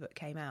since the book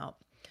came out.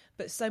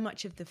 But so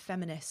much of the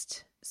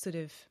feminist sort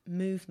of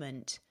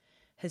movement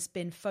has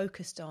been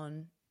focused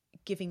on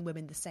giving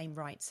women the same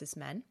rights as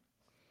men,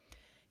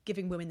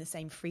 giving women the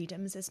same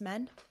freedoms as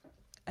men,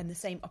 and the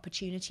same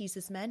opportunities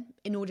as men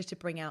in order to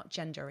bring out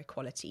gender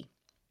equality.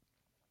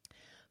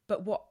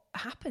 But what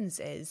happens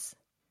is,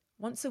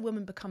 once a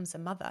woman becomes a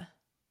mother,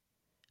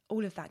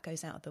 all of that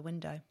goes out the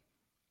window.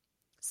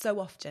 So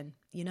often,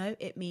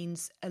 it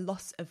means a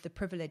loss of the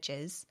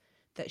privileges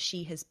that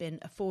she has been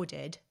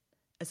afforded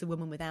as a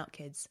woman without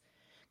kids.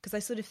 Because I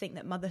sort of think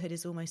that motherhood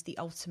is almost the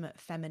ultimate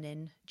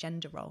feminine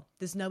gender role.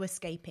 There's no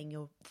escaping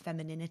your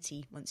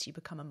femininity once you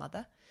become a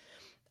mother.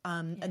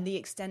 And the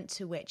extent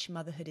to which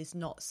motherhood is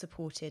not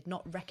supported,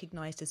 not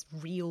recognised as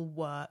real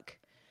work,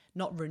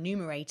 not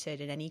remunerated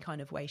in any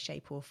kind of way,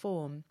 shape or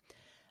form,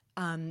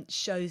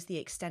 shows the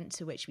extent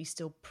to which we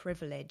still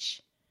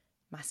privilege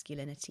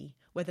masculinity,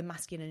 whether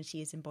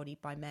masculinity is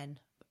embodied by men,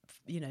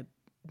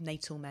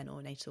 natal men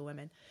or natal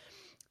women.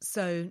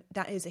 So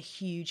that is a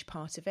huge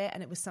part of it.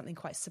 And it was something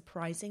quite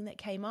surprising that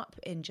came up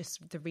in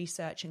just the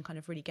research and kind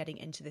of really getting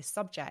into this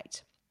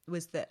subject,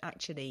 was that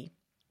actually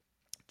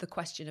the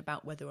question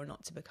about whether or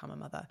not to become a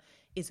mother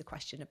is a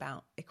question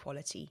about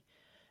equality,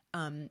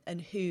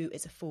 and who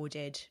is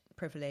afforded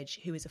privilege,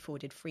 who is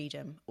afforded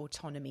freedom,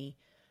 autonomy,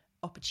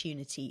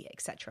 opportunity,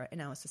 etc.,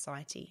 in our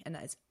society, and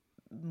that is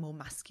more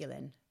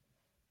masculine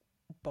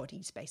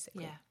bodies,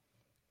 basically.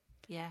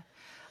 Yeah.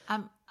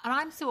 And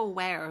I'm so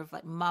aware of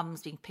like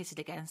mums being pitted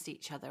against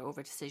each other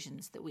over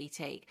decisions that we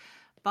take.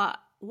 But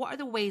what are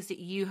the ways that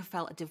you have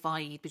felt a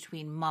divide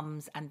between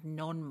mums and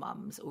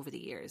non-mums over the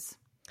years?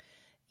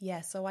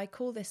 Yeah, so I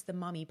call this the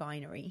mummy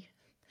binary.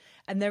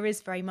 And there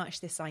is very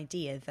much this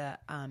idea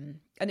that, and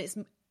it's,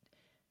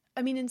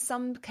 I mean, in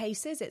some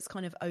cases it's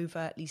kind of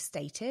overtly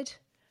stated,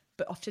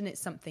 but often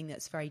it's something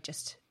that's very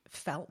just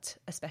felt,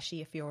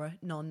 especially if you're a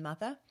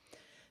non-mother,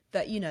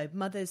 that, you know,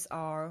 mothers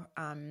are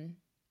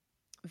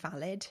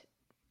valid.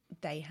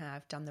 They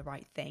have done the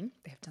right thing.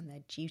 They have done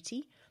their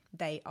duty.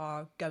 They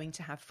are going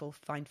to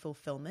find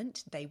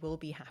fulfillment. They will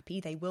be happy.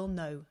 They will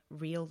know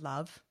real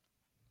love.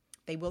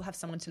 They will have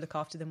someone to look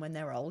after them when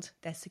they're old.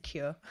 They're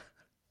secure.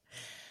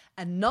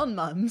 And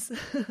non-mums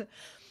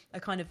are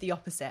kind of the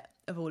opposite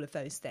of all of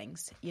those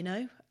things, you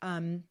know?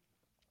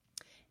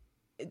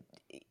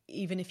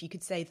 Even if you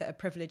could say that a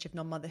privilege of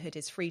non-motherhood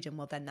is freedom,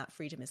 well, then that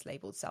freedom is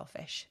labelled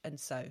selfish. And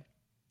so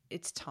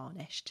it's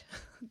tarnished,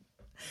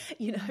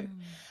 you know?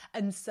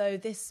 And so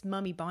this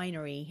mummy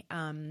binary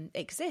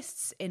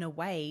exists in a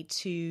way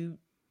to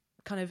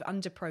kind of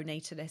under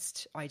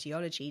pronatalist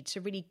ideology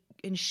to really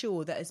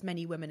ensure that as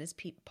many women as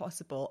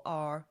possible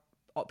are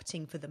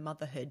opting for the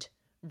motherhood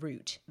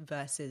route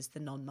versus the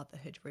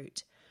non-motherhood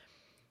route.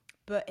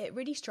 But it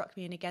really struck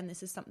me, and again,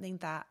 this is something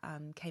that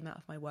came out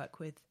of my work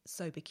with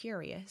Sober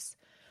Curious.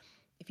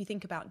 If you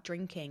think about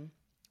drinking,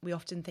 we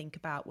often think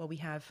about, well, we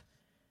have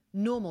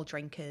normal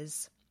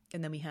drinkers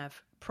and then we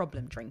have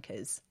problem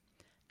drinkers.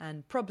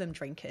 And problem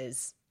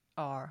drinkers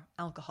are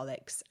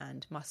alcoholics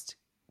and must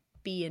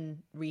be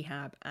in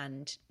rehab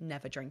and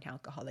never drink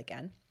alcohol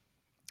again.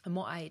 And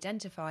what I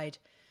identified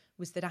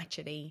was that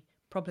actually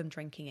problem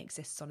drinking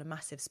exists on a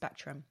massive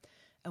spectrum,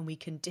 and we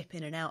can dip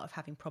in and out of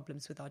having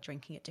problems with our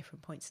drinking at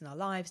different points in our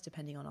lives,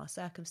 depending on our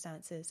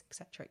circumstances,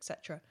 etc.,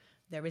 etc.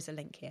 There is a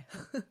link here.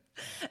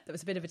 That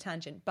was a bit of a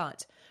tangent.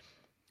 But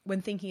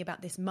when thinking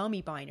about this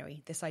mummy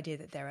binary, this idea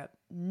that there are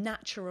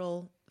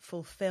natural,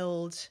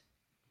 fulfilled,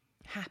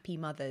 happy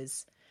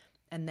mothers,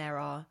 and there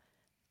are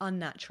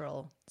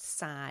unnatural,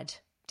 sad,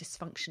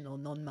 dysfunctional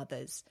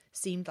non-mothers,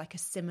 seemed like a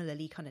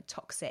similarly kind of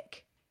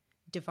toxic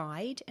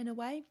divide in a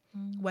way,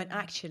 when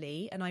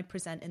actually, and I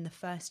present in the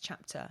first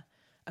chapter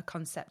a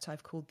concept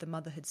I've called the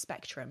motherhood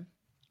spectrum,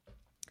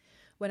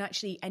 when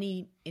actually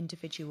any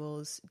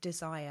individual's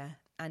desire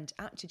and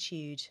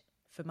aptitude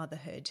for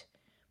motherhood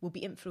will be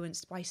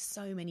influenced by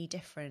so many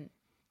different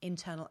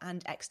internal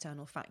and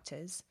external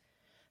factors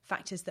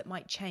that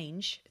might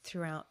change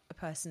throughout a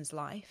person's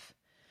life,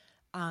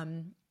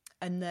 and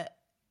that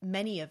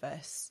many of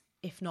us,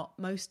 if not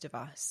most of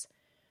us,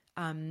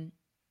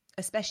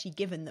 especially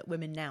given that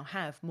women now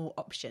have more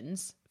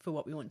options for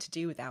what we want to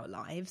do with our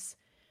lives,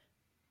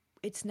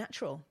 it's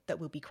natural that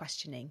we'll be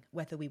questioning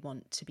whether we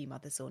want to be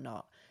mothers or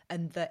not,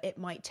 and that it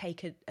might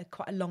take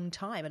quite a long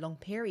time, a long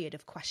period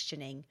of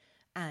questioning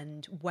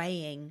and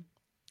weighing,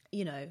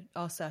 you know,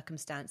 our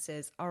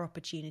circumstances, our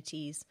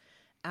opportunities,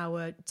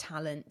 our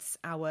talents,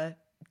 our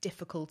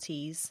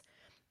difficulties,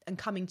 and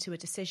coming to a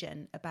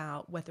decision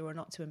about whether or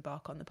not to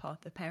embark on the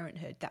path of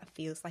parenthood that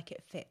feels like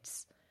it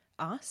fits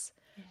us,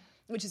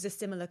 which is a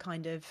similar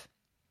kind of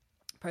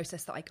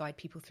process that I guide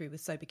people through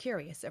with Sober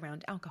Curious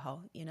around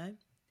alcohol, you know?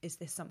 Is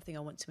this something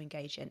I want to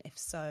engage in? If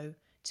so,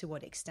 to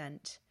what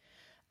extent?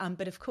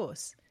 But of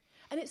course,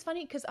 and it's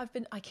funny because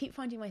I keep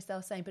finding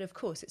myself saying, but of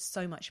course, it's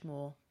so much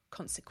more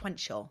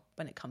consequential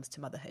when it comes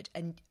to motherhood.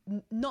 And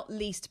not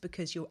least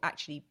because you're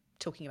actually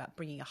talking about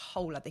bringing a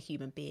whole other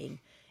human being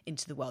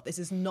into the world. This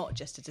is not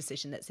just a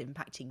decision that's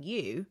impacting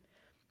you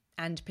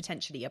and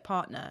potentially a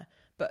partner,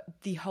 but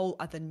the whole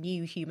other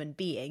new human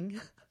being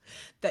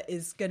that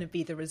is going to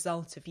be the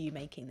result of you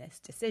making this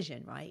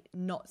decision, right?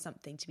 Not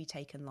something to be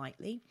taken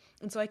lightly.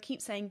 And so I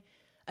keep saying,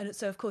 and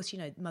so of course, you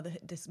know,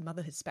 this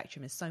motherhood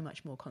spectrum is so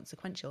much more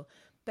consequential,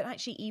 but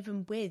actually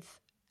even with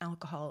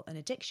alcohol and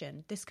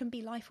addiction, this can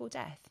be life or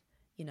death,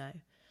 you know?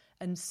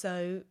 And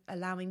so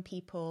allowing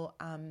people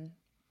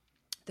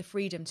the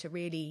freedom to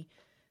really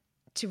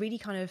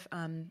kind of,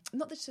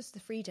 not just the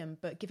freedom,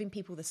 but giving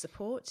people the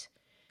support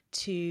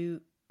to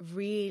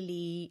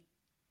really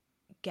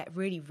get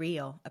really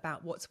real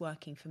about what's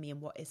working for me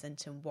and what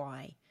isn't, and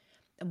why,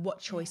 and what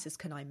choices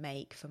can I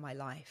make for my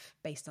life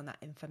based on that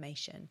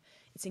information.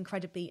 It's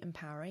incredibly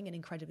empowering and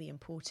incredibly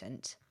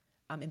important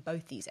in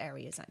both these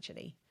areas,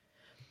 actually.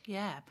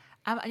 Yeah.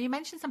 And you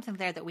mentioned something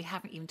there that we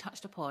haven't even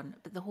touched upon,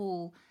 but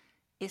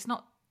it's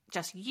not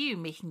just you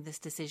making this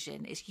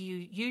decision, it's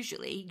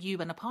usually you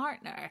and a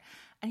partner.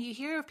 And you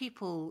hear of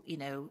people, you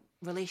know,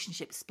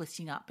 relationships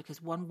splitting up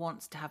because one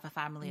wants to have a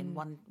family and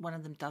one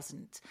of them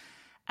doesn't.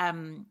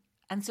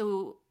 And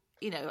so,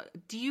 you know,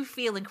 do you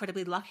feel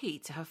incredibly lucky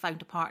to have found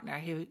a partner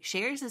who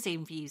shares the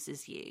same views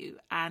as you?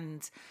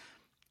 And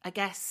I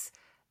guess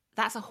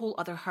that's a whole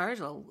other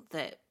hurdle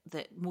that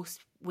most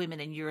women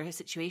in your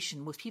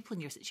situation, most people in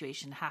your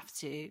situation have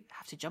to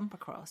jump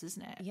across,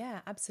 isn't it?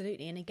 Yeah,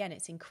 absolutely. And again,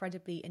 it's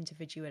incredibly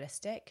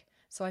individualistic.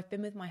 So I've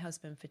been with my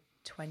husband for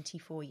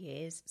 24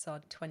 years. It's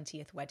our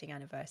 20th wedding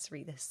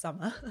anniversary this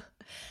summer.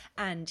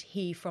 And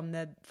he, from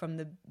the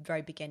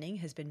very beginning,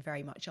 has been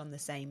very much on the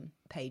same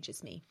page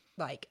as me.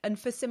 Like, and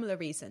for similar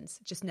reasons,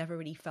 just never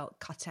really felt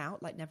cut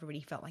out, like never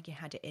really felt like he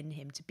had it in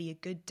him to be a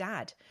good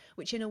dad,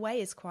 which in a way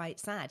is quite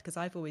sad, because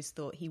I've always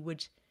thought he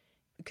would,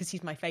 because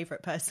he's my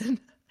favourite person.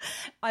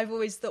 I've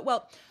always thought,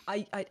 well,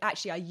 I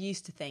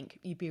used to think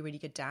you'd be a really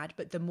good dad,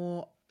 but the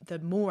more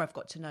I've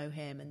got to know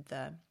him and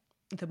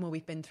the more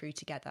we've been through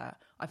together,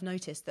 I've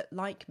noticed that,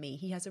 like me,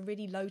 he has a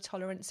really low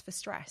tolerance for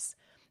stress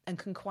and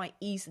can quite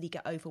easily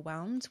get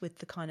overwhelmed with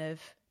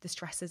the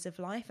stresses of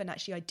life. And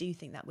actually, I do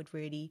think that would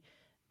really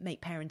make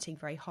parenting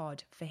very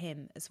hard for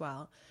him as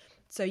well.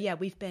 So yeah,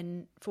 we've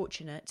been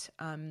fortunate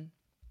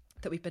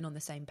that we've been on the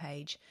same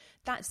page.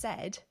 That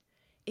said,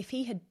 if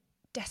he had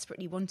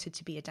desperately wanted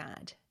to be a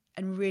dad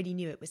and really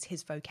knew it was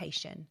his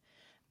vocation,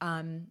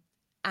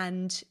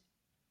 and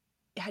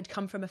had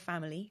come from a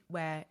family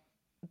where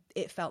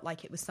it felt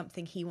like it was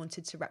something he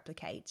wanted to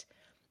replicate,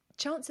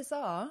 chances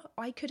are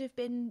I could have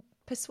been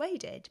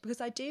persuaded, because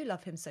I do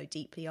love him so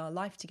deeply. Our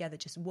life together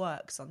just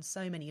works on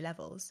so many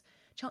levels.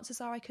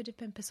 Chances are I could have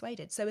been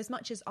persuaded. So as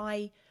much as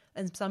I,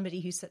 and somebody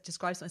who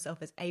describes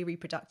myself as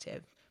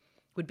reproductive,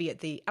 would be at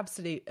the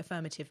absolute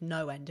affirmative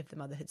no end of the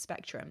motherhood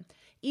spectrum,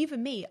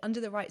 even me,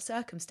 under the right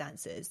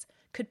circumstances,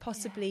 could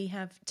possibly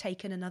have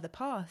taken another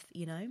path,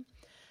 you know?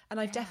 And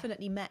I've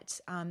definitely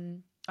met,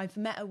 I've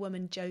met a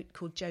woman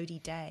called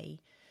Jodie Day.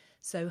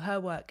 So her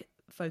work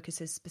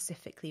focuses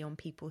specifically on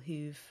people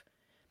who've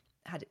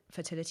had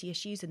fertility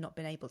issues and not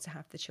been able to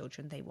have the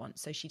children they want.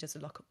 So she does a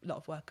lot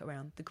of work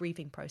around the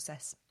grieving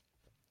process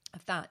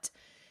of that.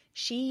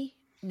 She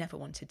never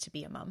wanted to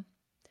be a mum,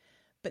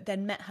 but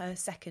then met her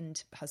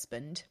second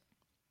husband,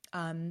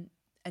 and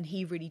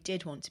he really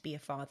did want to be a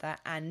father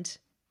and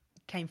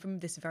came from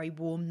this very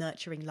warm,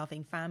 nurturing,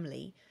 loving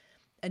family.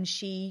 And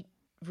she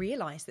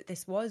realised that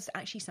this was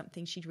actually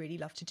something she'd really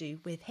love to do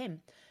with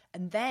him,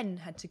 and then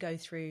had to go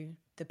through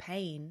the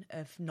pain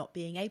of not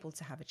being able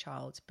to have a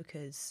child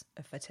because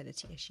of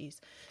fertility issues.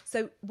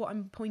 So what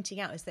I'm pointing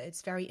out is that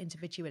it's very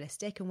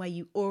individualistic, and where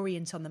you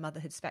orient on the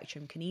motherhood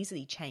spectrum can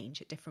easily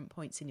change at different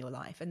points in your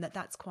life, and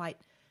that's quite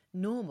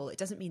normal. It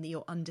doesn't mean that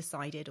you're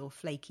undecided or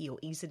flaky or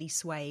easily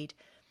swayed.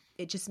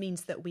 It just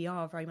means that we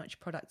are very much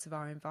products of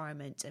our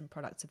environment and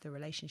products of the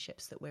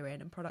relationships that we're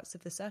in and products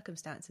of the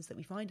circumstances that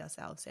we find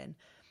ourselves in.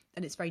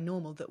 And it's very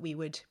normal that we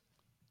would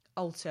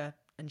alter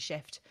and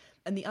shift.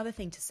 And the other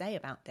thing to say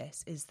about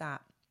this is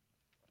that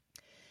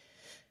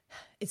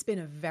it's been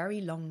a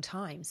very long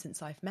time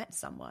since I've met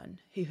someone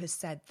who has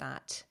said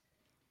that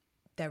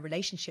their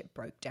relationship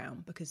broke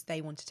down because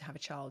they wanted to have a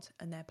child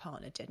and their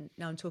partner didn't.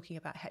 Now I'm talking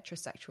about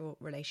heterosexual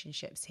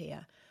relationships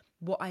here.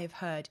 What I have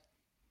heard,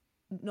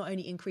 not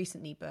only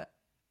increasingly, but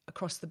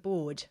across the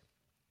board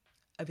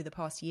over the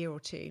past year or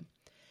two,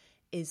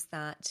 is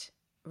that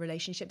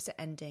relationships are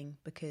ending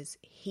because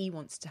he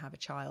wants to have a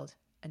child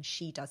and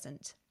she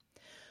doesn't.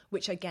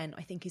 Which again,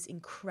 I think is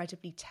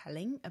incredibly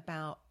telling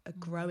about a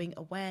growing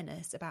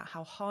awareness about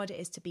how hard it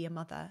is to be a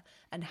mother,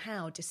 and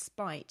how,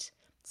 despite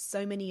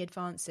so many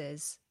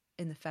advances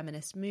in the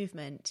feminist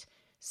movement,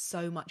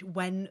 so much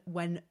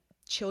when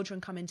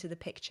children come into the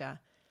picture,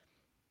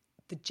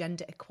 the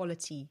gender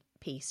equality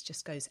piece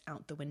just goes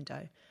out the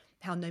window.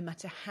 How no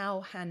matter how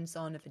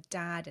hands-on of a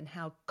dad and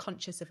how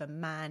conscious of a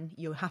man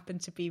you happen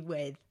to be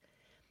with,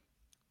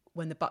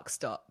 when the buck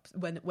stops,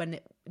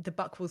 the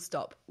buck will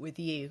stop with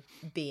you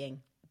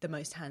being the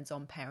most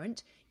hands-on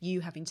parent, you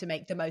having to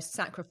make the most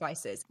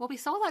sacrifices. Well, we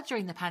saw that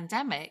during the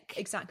pandemic.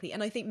 Exactly.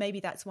 And I think maybe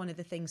that's one of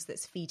the things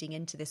that's feeding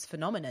into this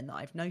phenomenon that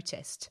I've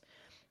noticed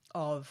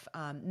of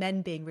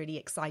men being really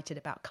excited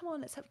about, come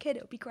on, let's have a kid,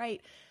 it'll be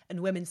great.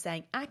 And women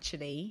saying,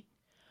 actually,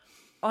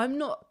 I'm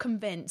not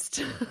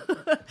convinced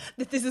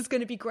that this is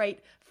going to be great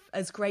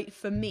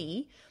for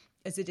me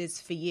as it is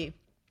for you.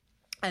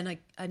 And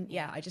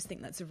I just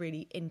think that's a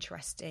really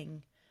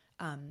interesting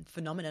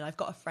phenomenon. I've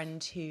got a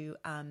friend who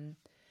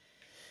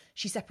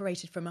she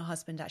separated from her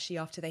husband actually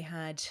after they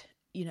had,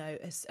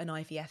 an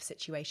IVF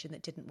situation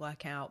that didn't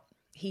work out.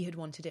 He had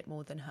wanted it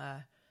more than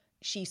her.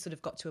 She sort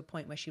of got to a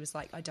point where she was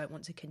like, I don't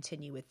want to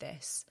continue with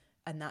this.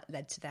 And that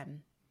led to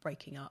them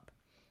breaking up.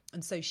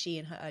 And so she,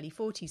 in her early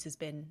 40s, has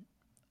been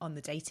on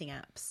the dating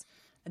apps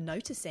and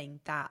noticing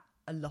that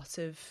a lot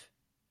of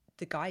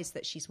the guys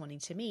that she's wanting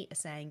to meet are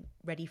saying,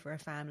 ready for a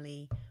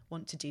family,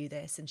 want to do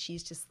this. And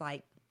she's just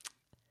like,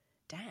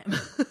 damn,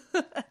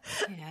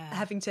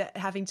 having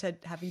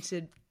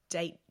to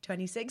date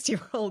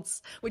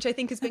 26-year-olds, which I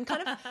think has been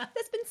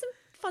there's been some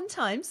fun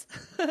times,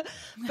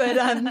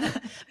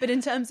 but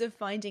in terms of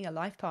finding a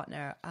life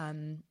partner,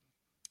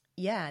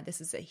 this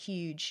is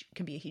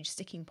can be a huge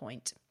sticking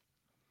point.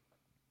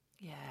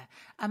 Yeah.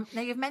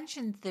 Now you've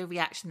mentioned the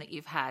reaction that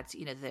you've had,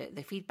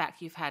 the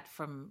feedback you've had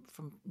from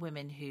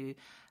women who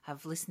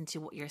have listened to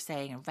what you're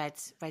saying and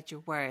read your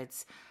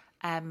words.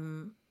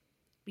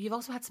 You've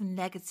also had some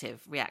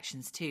negative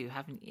reactions too,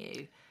 haven't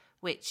you?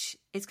 Which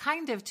is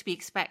kind of to be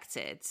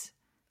expected.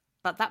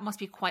 But that must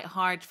be quite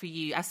hard for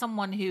you as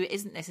someone who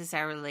isn't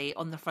necessarily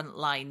on the front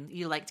line.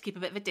 You like to keep a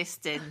bit of a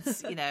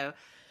distance, you know,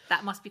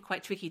 that must be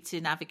quite tricky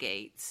to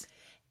navigate.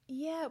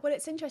 Yeah, well,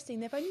 it's interesting.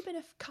 There've only been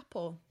a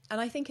couple.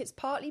 And I think it's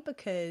partly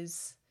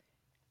because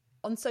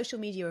on social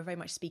media, we're very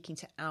much speaking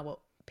to our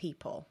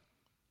people,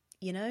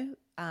 you know,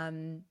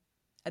 and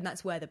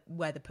that's where the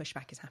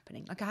pushback is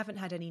happening. Like, I haven't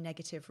had any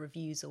negative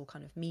reviews or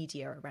kind of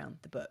media around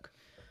the book,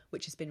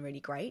 which has been really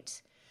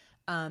great.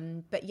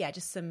 But yeah,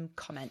 just some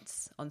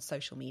comments on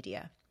social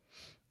media.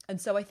 And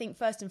so I think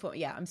first and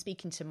foremost, I'm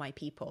speaking to my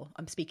people.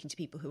 I'm speaking to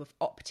people who have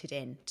opted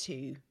in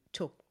to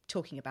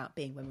talking about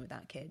being women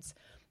without kids.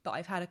 But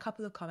I've had a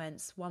couple of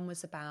comments. One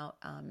was about,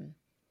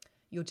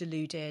 you're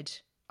deluded.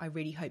 I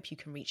really hope you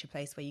can reach a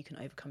place where you can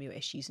overcome your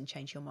issues and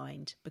change your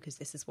mind, because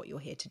this is what you're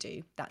here to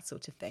do, that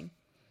sort of thing.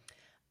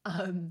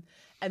 And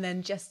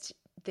then just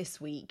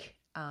this week,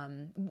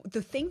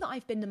 the thing that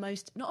I've been the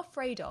most, not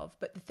afraid of,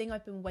 but the thing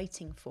I've been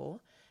waiting for.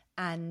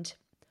 And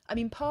I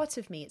mean, part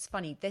of me, it's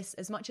funny, this,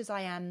 as much as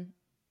I am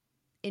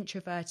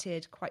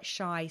introverted, quite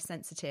shy,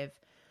 sensitive,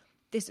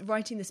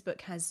 writing this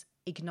book has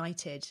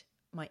ignited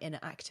my inner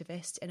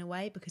activist in a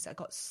way, because I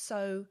got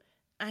so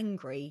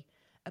angry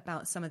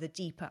about some of the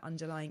deeper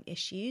underlying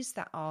issues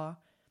that are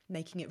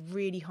making it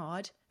really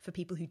hard for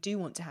people who do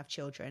want to have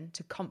children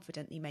to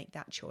confidently make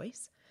that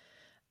choice.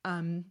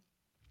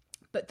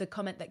 But the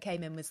comment that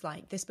came in was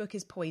like, this book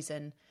is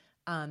poison.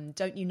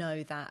 Don't you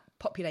know that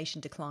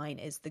population decline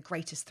is the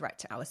greatest threat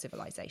to our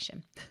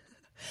civilization?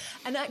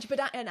 And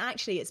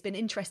actually, it's been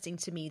interesting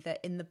to me that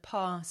in the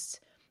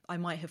past, I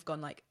might have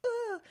gone like,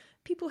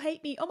 people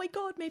hate me. Oh my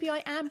God, maybe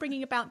I am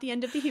bringing about the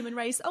end of the human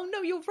race. Oh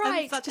no, you're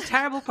right. I'm such a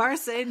terrible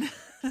person.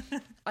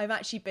 I've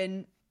actually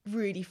been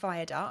really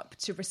fired up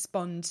to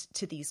respond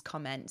to these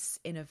comments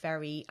in a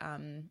very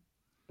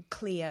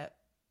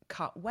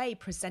clear-cut way,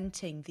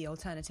 presenting the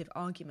alternative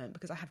argument,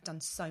 because I have done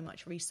so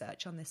much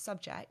research on this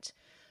subject.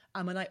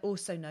 And I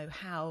also know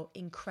how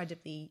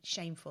incredibly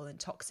shameful and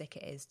toxic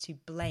it is to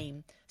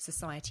blame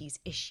society's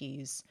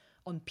issues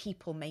on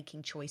people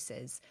making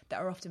choices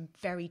that are often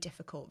very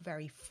difficult,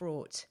 very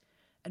fraught,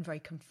 and very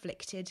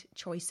conflicted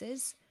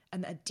choices,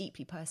 and that are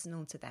deeply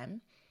personal to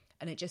them.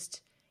 And it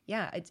just,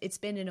 it's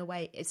been, in a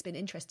way, it's been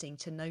interesting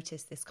to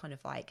notice this kind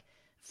of like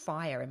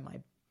fire in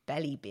my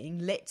belly being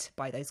lit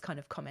by those kind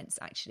of comments,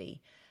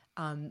 actually.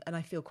 And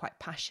I feel quite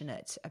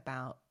passionate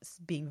about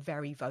being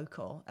very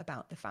vocal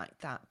about the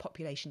fact that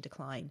population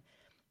decline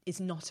is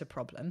not a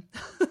problem.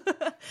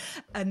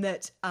 And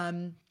that,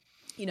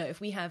 if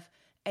we have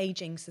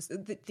aging,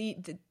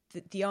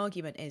 the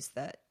argument is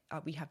that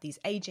we have these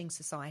aging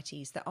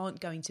societies that aren't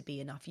going to be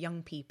enough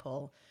young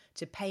people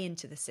to pay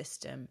into the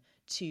system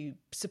to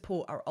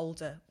support our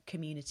older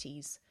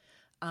communities.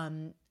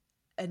 And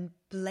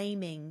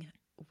blaming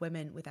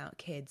women without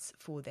kids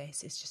for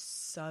this is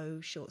just so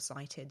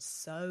short-sighted,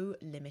 so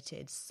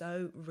limited,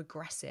 so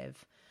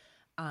regressive.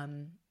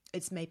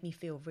 It's made me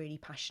feel really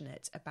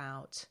passionate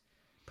about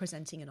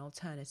presenting an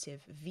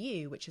alternative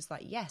view, which is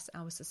like, yes,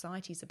 our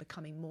societies are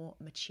becoming more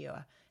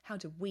mature. How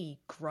do we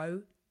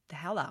grow the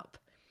hell up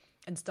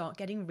and start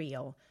getting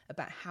real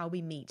about how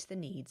we meet the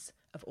needs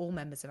of all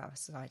members of our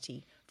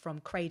society from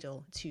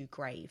cradle to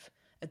grave?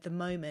 At the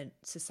moment,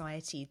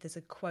 society, there's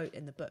a quote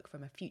in the book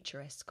from a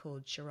futurist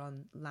called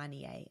Sharon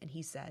Lanier, and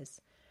he says,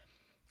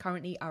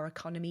 currently our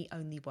economy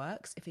only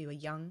works if we are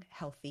young,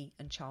 healthy,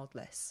 and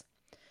childless,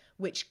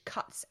 which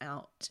cuts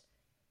out,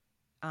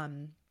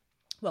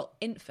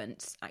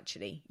 infants,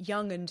 actually,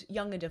 young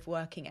and of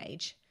working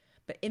age,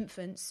 but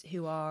infants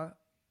who are,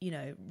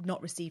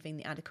 not receiving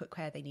the adequate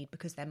care they need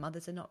because their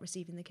mothers are not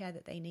receiving the care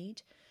that they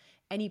need.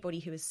 Anybody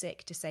who is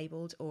sick,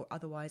 disabled, or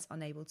otherwise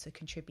unable to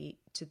contribute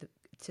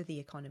to the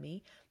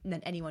economy, and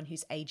then anyone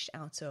who's aged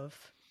out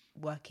of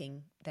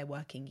their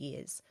working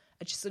years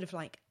are just sort of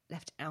like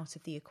left out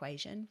of the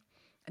equation.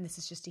 And this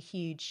is just a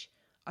huge,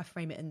 I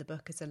frame it in the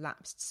book as a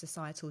lapsed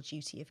societal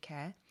duty of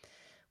care,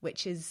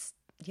 which is,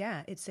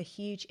 it's a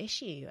huge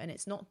issue and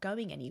it's not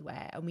going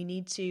anywhere. And we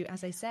need to,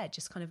 as I said,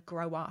 just kind of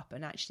grow up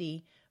and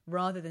actually,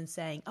 rather than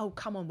saying, oh,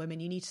 come on, women,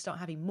 you need to start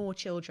having more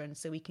children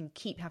so we can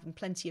keep having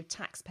plenty of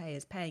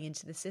taxpayers paying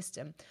into the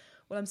system.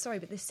 Well, I'm sorry,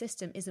 but this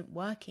system isn't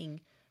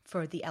working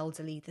for the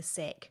elderly, the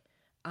sick,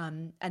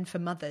 and for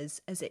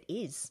mothers as it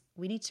is.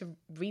 We need to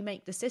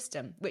remake the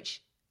system,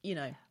 which,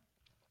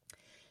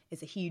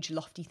 is a huge,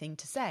 lofty thing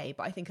to say,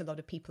 but I think a lot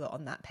of people are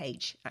on that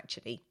page,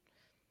 actually.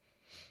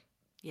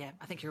 Yeah,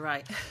 I think you're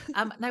right.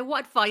 Now,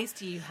 what advice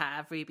do you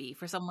have, Ruby,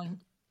 for someone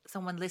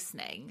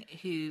listening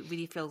who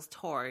really feels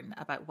torn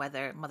about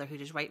whether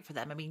motherhood is right for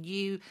them? I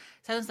mean,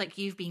 sounds like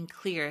you've been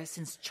clear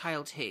since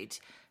childhood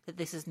that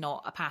this is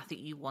not a path that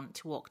you want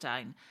to walk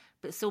down.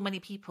 But so many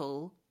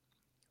people,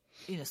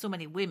 so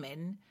many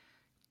women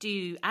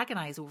do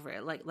agonize over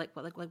it, like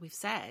we've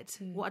said.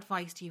 What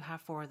advice do you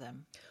have for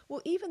them?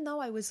 Well, even though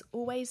I was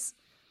always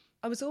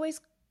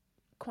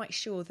quite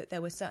sure that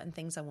there were certain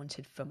things I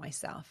wanted for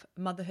myself,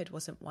 motherhood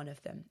wasn't one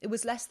of them. It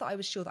was less that I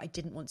was sure that I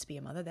didn't want to be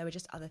a mother. There were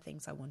just other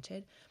things I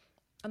wanted.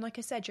 And like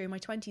I said, during my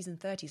 20s and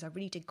 30s, I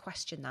really did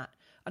question that.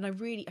 And I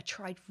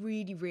tried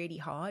really, really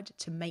hard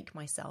to make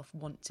myself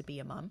want to be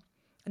a mum.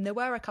 And there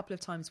were a couple of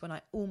times when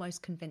I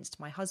almost convinced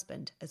my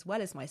husband, as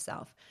well as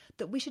myself,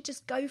 that we should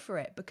just go for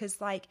it, because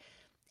like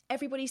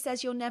everybody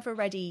says you're never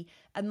ready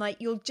and like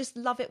you'll just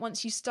love it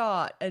once you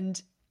start.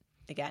 And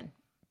again,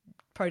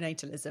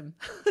 pronatalism,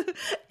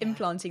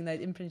 implanting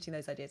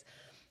those ideas.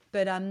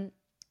 But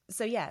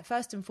so yeah,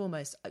 first and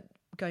foremost,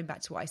 going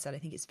back to what I said, I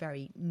think it's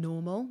very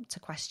normal to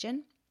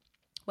question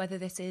whether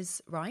this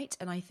is right.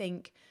 And I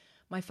think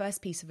my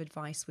first piece of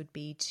advice would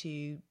be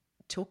to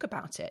talk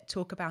about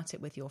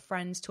it with your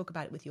friends, talk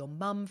about it with your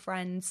mum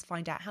friends,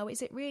 find out how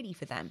is it really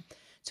for them.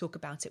 Talk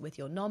about it with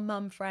your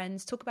non-mum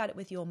friends, talk about it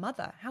with your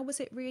mother. How was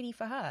it really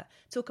for her?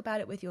 Talk about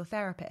it with your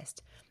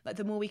therapist. Like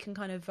the more we can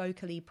kind of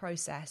vocally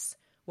process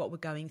what we're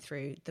going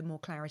through, the more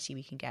clarity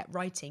we can get.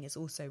 Writing is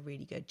also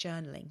really good.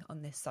 Journaling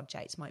on this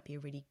subject might be a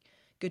really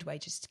good way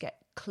just to get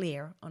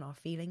clear on our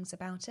feelings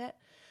about it.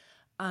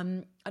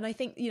 And I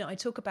think, I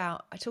talk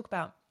about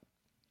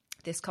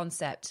this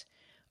concept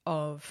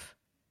of,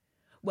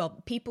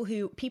 well, people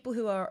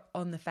who are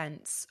on the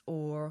fence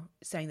or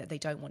saying that they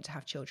don't want to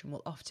have children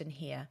will often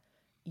hear,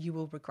 you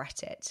will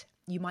regret it.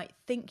 You might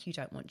think you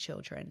don't want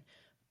children,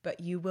 but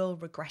you will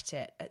regret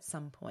it at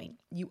some point.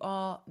 You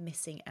are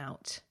missing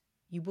out.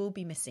 You will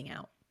be missing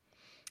out.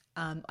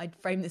 I'd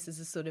frame this as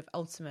a sort of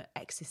ultimate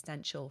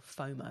existential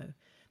FOMO.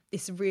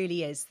 This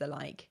really is the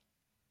like,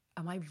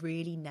 am I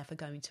really never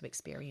going to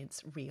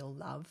experience real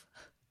love?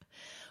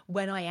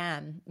 When I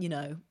am,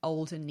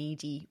 old and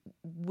needy,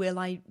 will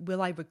I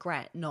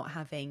regret not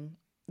having,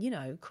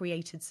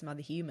 created some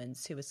other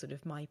humans who are sort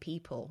of my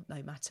people,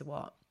 no matter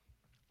what?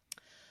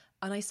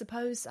 And I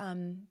suppose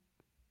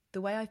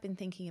the way I've been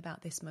thinking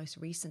about this most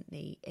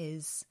recently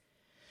is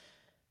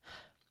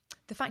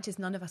the fact is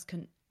none of us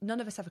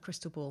have a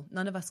crystal ball.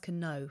 None of us can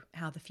know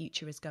how the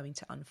future is going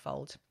to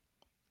unfold.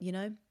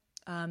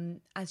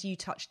 As you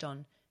touched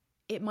on,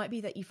 it might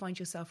be that you find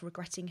yourself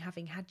regretting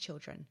having had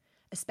children,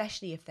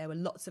 especially if there were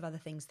lots of other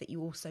things that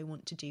you also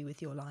want to do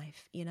with your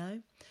life,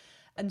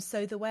 And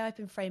so the way I've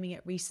been framing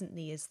it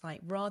recently is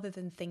like, rather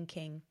than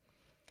thinking,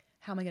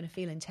 how am I going to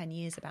feel in 10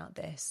 years about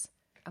this?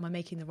 Am I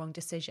making the wrong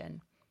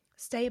decision?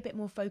 Stay a bit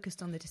more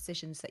focused on the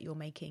decisions that you're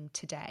making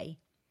today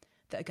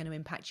that are going to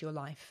impact your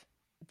life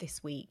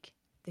this week,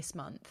 this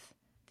month,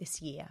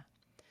 this year.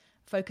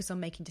 Focus on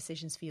making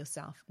decisions for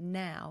yourself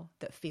now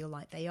that feel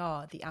like they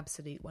are the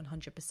absolute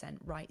 100%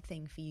 right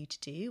thing for you to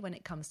do when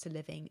it comes to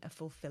living a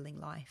fulfilling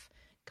life,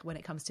 when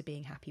it comes to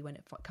being happy, when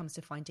it comes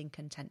to finding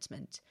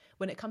contentment,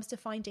 when it comes to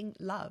finding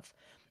love.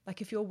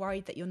 Like if you're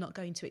worried that you're not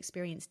going to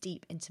experience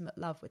deep, intimate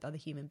love with other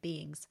human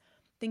beings,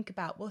 think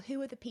about, well,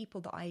 who are the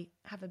people that I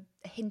have a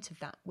hint of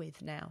that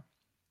with now?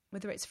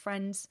 Whether it's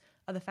friends,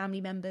 other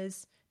family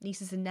members,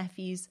 nieces and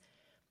nephews,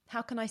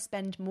 how can I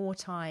spend more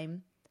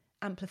time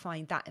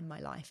amplifying that in my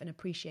life and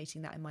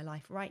appreciating that in my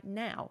life right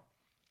now,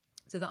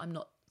 so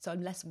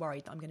I'm less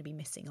worried that I'm going to be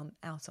missing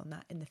out on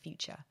that in the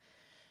future,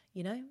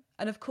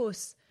 And of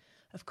course,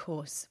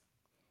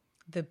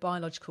 the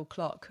biological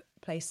clock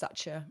plays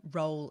such a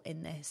role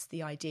in this,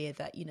 the idea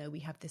that, we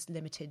have this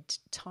limited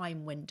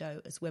time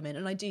window as women.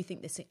 And I do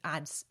think this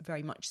adds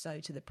very much so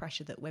to the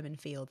pressure that women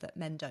feel that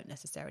men don't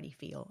necessarily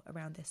feel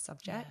around this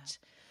subject.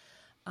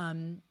 Yeah.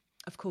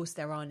 Of course,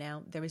 there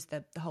is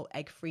the whole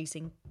egg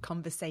freezing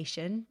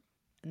conversation,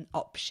 an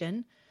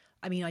option.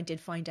 I mean, I did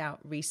find out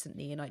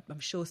recently, and I'm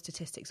sure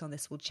statistics on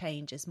this will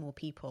change as more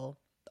people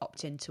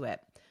opt into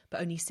it,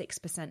 but only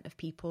 6% of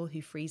people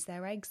who freeze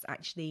their eggs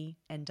actually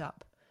end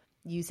up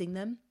using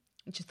them,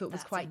 which I thought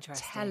was quite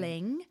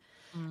telling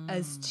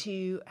as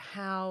to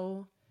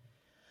how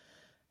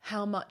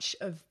much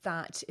of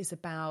that is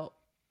about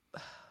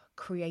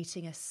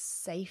creating a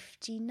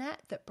safety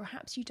net that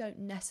perhaps you don't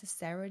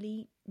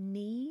necessarily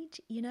need,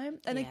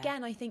 And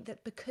again, I think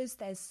that because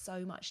there's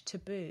so much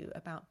taboo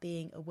about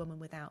being a woman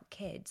without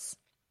kids,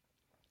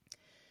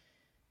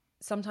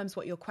 sometimes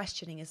what you're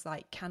questioning is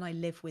like, can I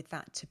live with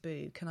that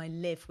taboo? Can I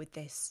live with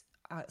this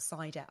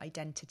outsider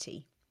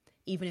identity,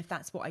 even if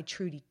that's what I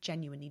truly,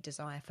 genuinely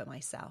desire for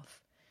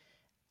myself?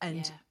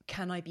 And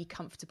can I be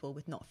comfortable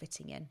with not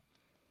fitting in?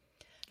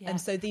 Yeah. And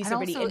so these are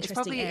really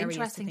interesting areas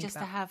interesting to think just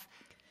about. To have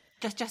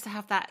just to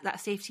have that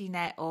safety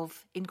net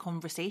of, in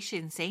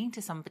conversation, saying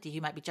to somebody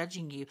who might be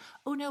judging you,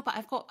 oh no, but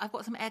I've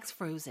got some eggs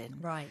frozen.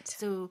 Right.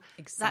 So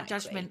that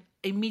judgment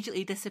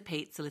immediately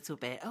dissipates a little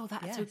bit. Oh,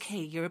 that's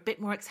okay. You're a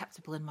bit more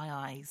acceptable in my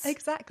eyes.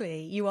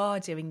 Exactly. You are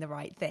doing the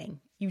right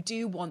thing. You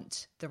do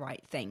want the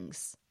right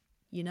things,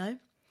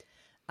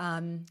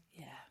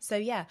 So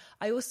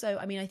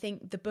I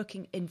think the book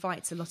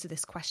invites a lot of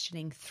this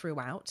questioning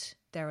throughout.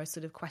 There are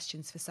sort of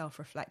questions for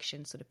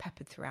self-reflection sort of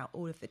peppered throughout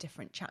all of the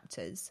different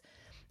chapters.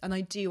 And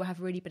I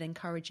have really been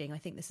encouraging. I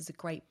think this is a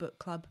great book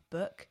club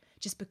book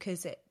just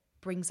because it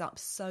brings up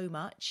so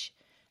much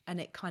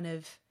and it kind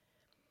of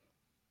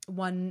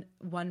one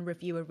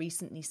reviewer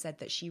recently said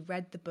that she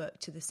read the book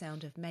to the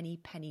sound of many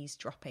pennies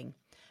dropping.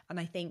 And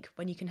I think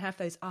when you can have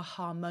those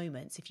aha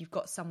moments, if you've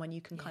got someone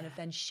you can kind of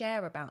then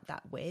share about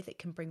that with, it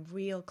can bring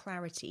real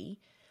clarity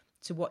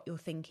to what you're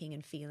thinking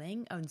and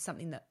feeling, and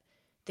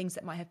things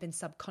that might have been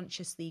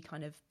subconsciously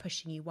kind of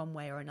pushing you one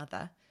way or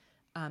another,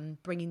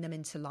 bringing them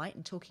into light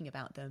and talking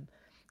about them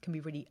can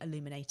be really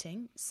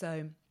illuminating.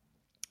 So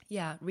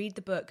yeah, read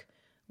the book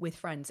with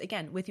friends.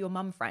 Again, with your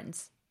mum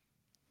friends.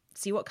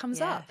 See what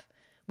comes up.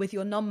 With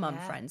your non-mum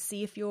friends.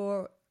 See if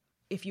you're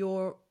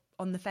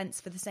on the fence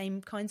for the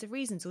same kinds of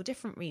reasons or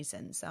different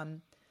reasons.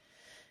 And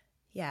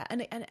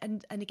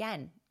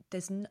again,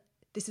 this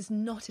is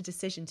not a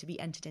decision to be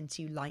entered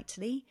into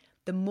lightly.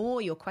 The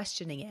more you're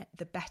questioning it,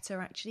 the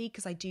better, actually,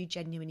 because I do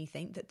genuinely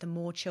think that the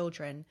more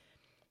children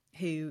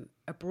who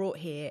are brought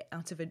here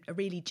out of a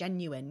really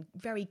genuine,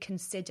 very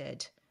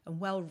considered and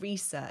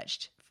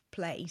well-researched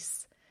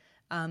place,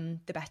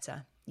 the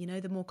better. You know,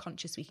 the more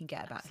conscious we can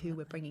get about who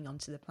we're bringing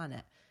onto the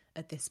planet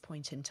at this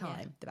point in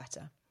time, the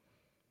better.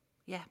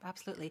 Yeah,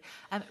 absolutely.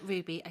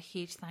 Ruby, a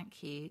huge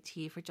thank you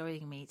to you for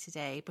joining me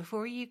today.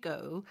 Before you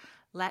go,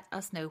 let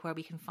us know where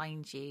we can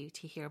find you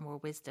to hear more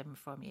wisdom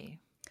from you.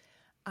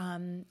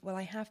 Well,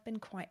 I have been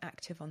quite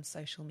active on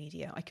social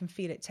media. I can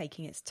feel it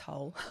taking its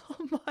toll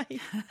on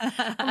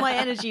my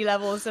energy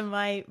levels and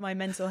my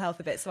mental health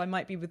a bit. So I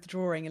might be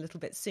withdrawing a little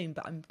bit soon,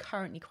 but I'm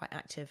currently quite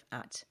active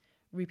at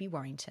Ruby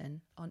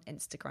Warrington on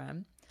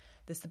Instagram.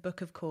 There's the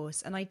book, of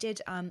course. And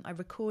I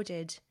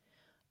recorded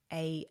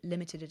a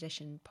limited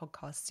edition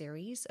podcast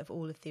series of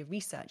all of the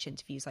research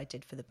interviews I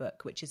did for the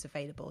book, which is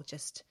available.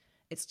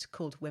 It's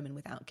called Women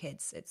Without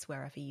Kids. It's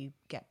wherever you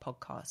get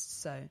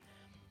podcasts. So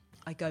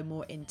I go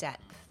more in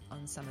depth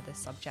on some of the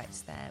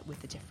subjects there with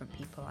the different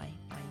people I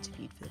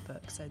interviewed for the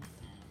book. So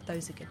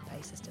those are good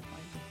places to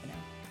find me for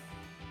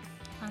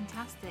now.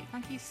 Fantastic.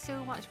 Thank you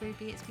so much,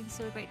 Ruby. It's been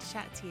so great to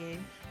chat to you.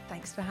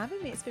 Thanks for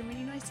having me. It's been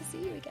really nice to see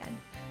you again.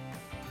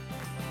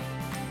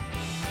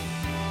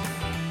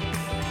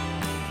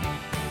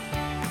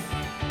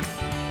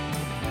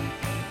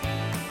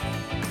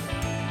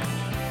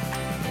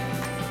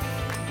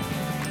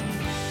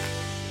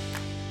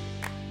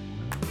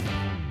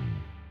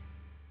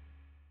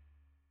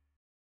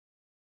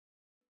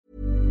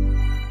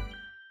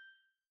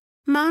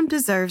 Mom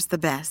deserves the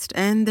best,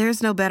 and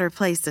there's no better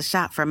place to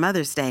shop for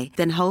Mother's Day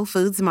than Whole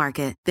Foods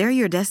Market. They're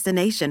your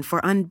destination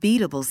for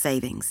unbeatable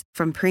savings,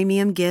 from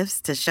premium gifts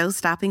to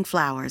show-stopping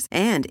flowers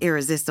and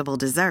irresistible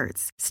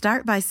desserts.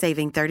 Start by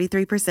saving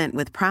 33%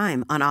 with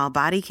Prime on all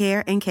body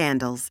care and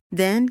candles.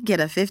 Then get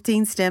a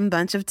 15-stem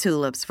bunch of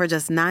tulips for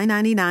just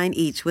 $9.99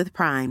 each with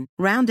Prime.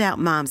 Round out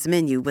Mom's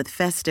menu with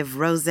festive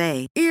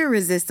rosé,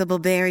 irresistible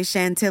berry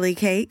chantilly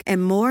cake,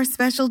 and more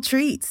special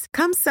treats.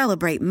 Come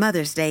celebrate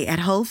Mother's Day at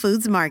Whole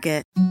Foods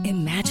Market.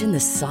 Imagine the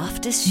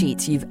softest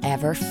sheets you've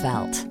ever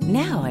felt.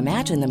 Now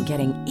imagine them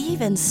getting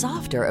even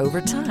softer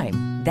over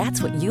time.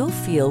 That's what you'll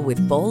feel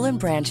with Boll &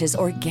 Branch's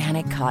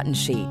organic cotton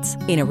sheets.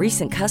 In a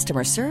recent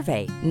customer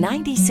survey,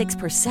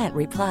 96%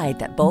 replied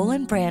that Boll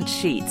 & Branch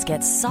sheets get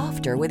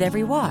softer with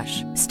every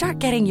wash. Start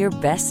getting your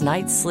best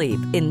night's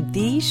sleep in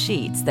these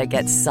sheets that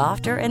get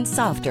softer and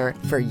softer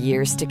for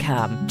years to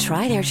come.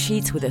 Try their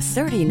sheets with a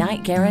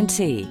 30-night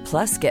guarantee.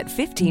 Plus, get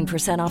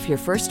 15% off your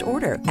first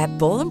order at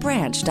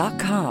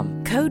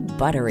bollandbranch.com. Code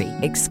BUTTERY.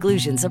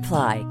 Exclusions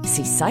apply.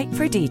 See site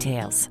for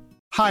details.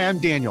 Hi, I'm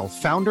Daniel,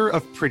 founder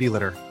of Pretty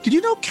Litter. Did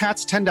you know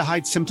cats tend to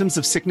hide symptoms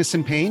of sickness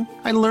and pain?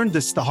 I learned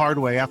this the hard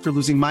way after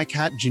losing my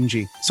cat,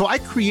 Gingy. So I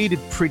created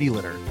Pretty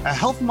Litter, a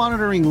health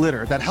monitoring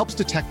litter that helps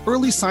detect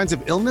early signs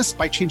of illness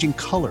by changing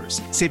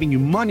colors, saving you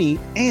money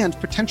and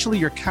potentially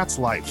your cat's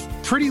life.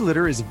 Pretty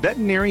Litter is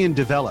veterinarian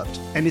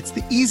developed, and it's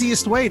the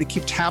easiest way to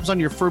keep tabs on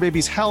your fur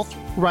baby's health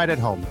right at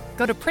home.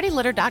 Go to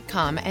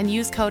prettylitter.com and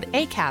use code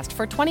ACAST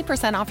for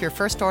 20% off your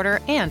first order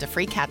and a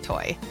free cat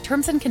toy.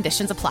 Terms and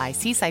conditions apply.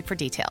 See site for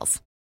details.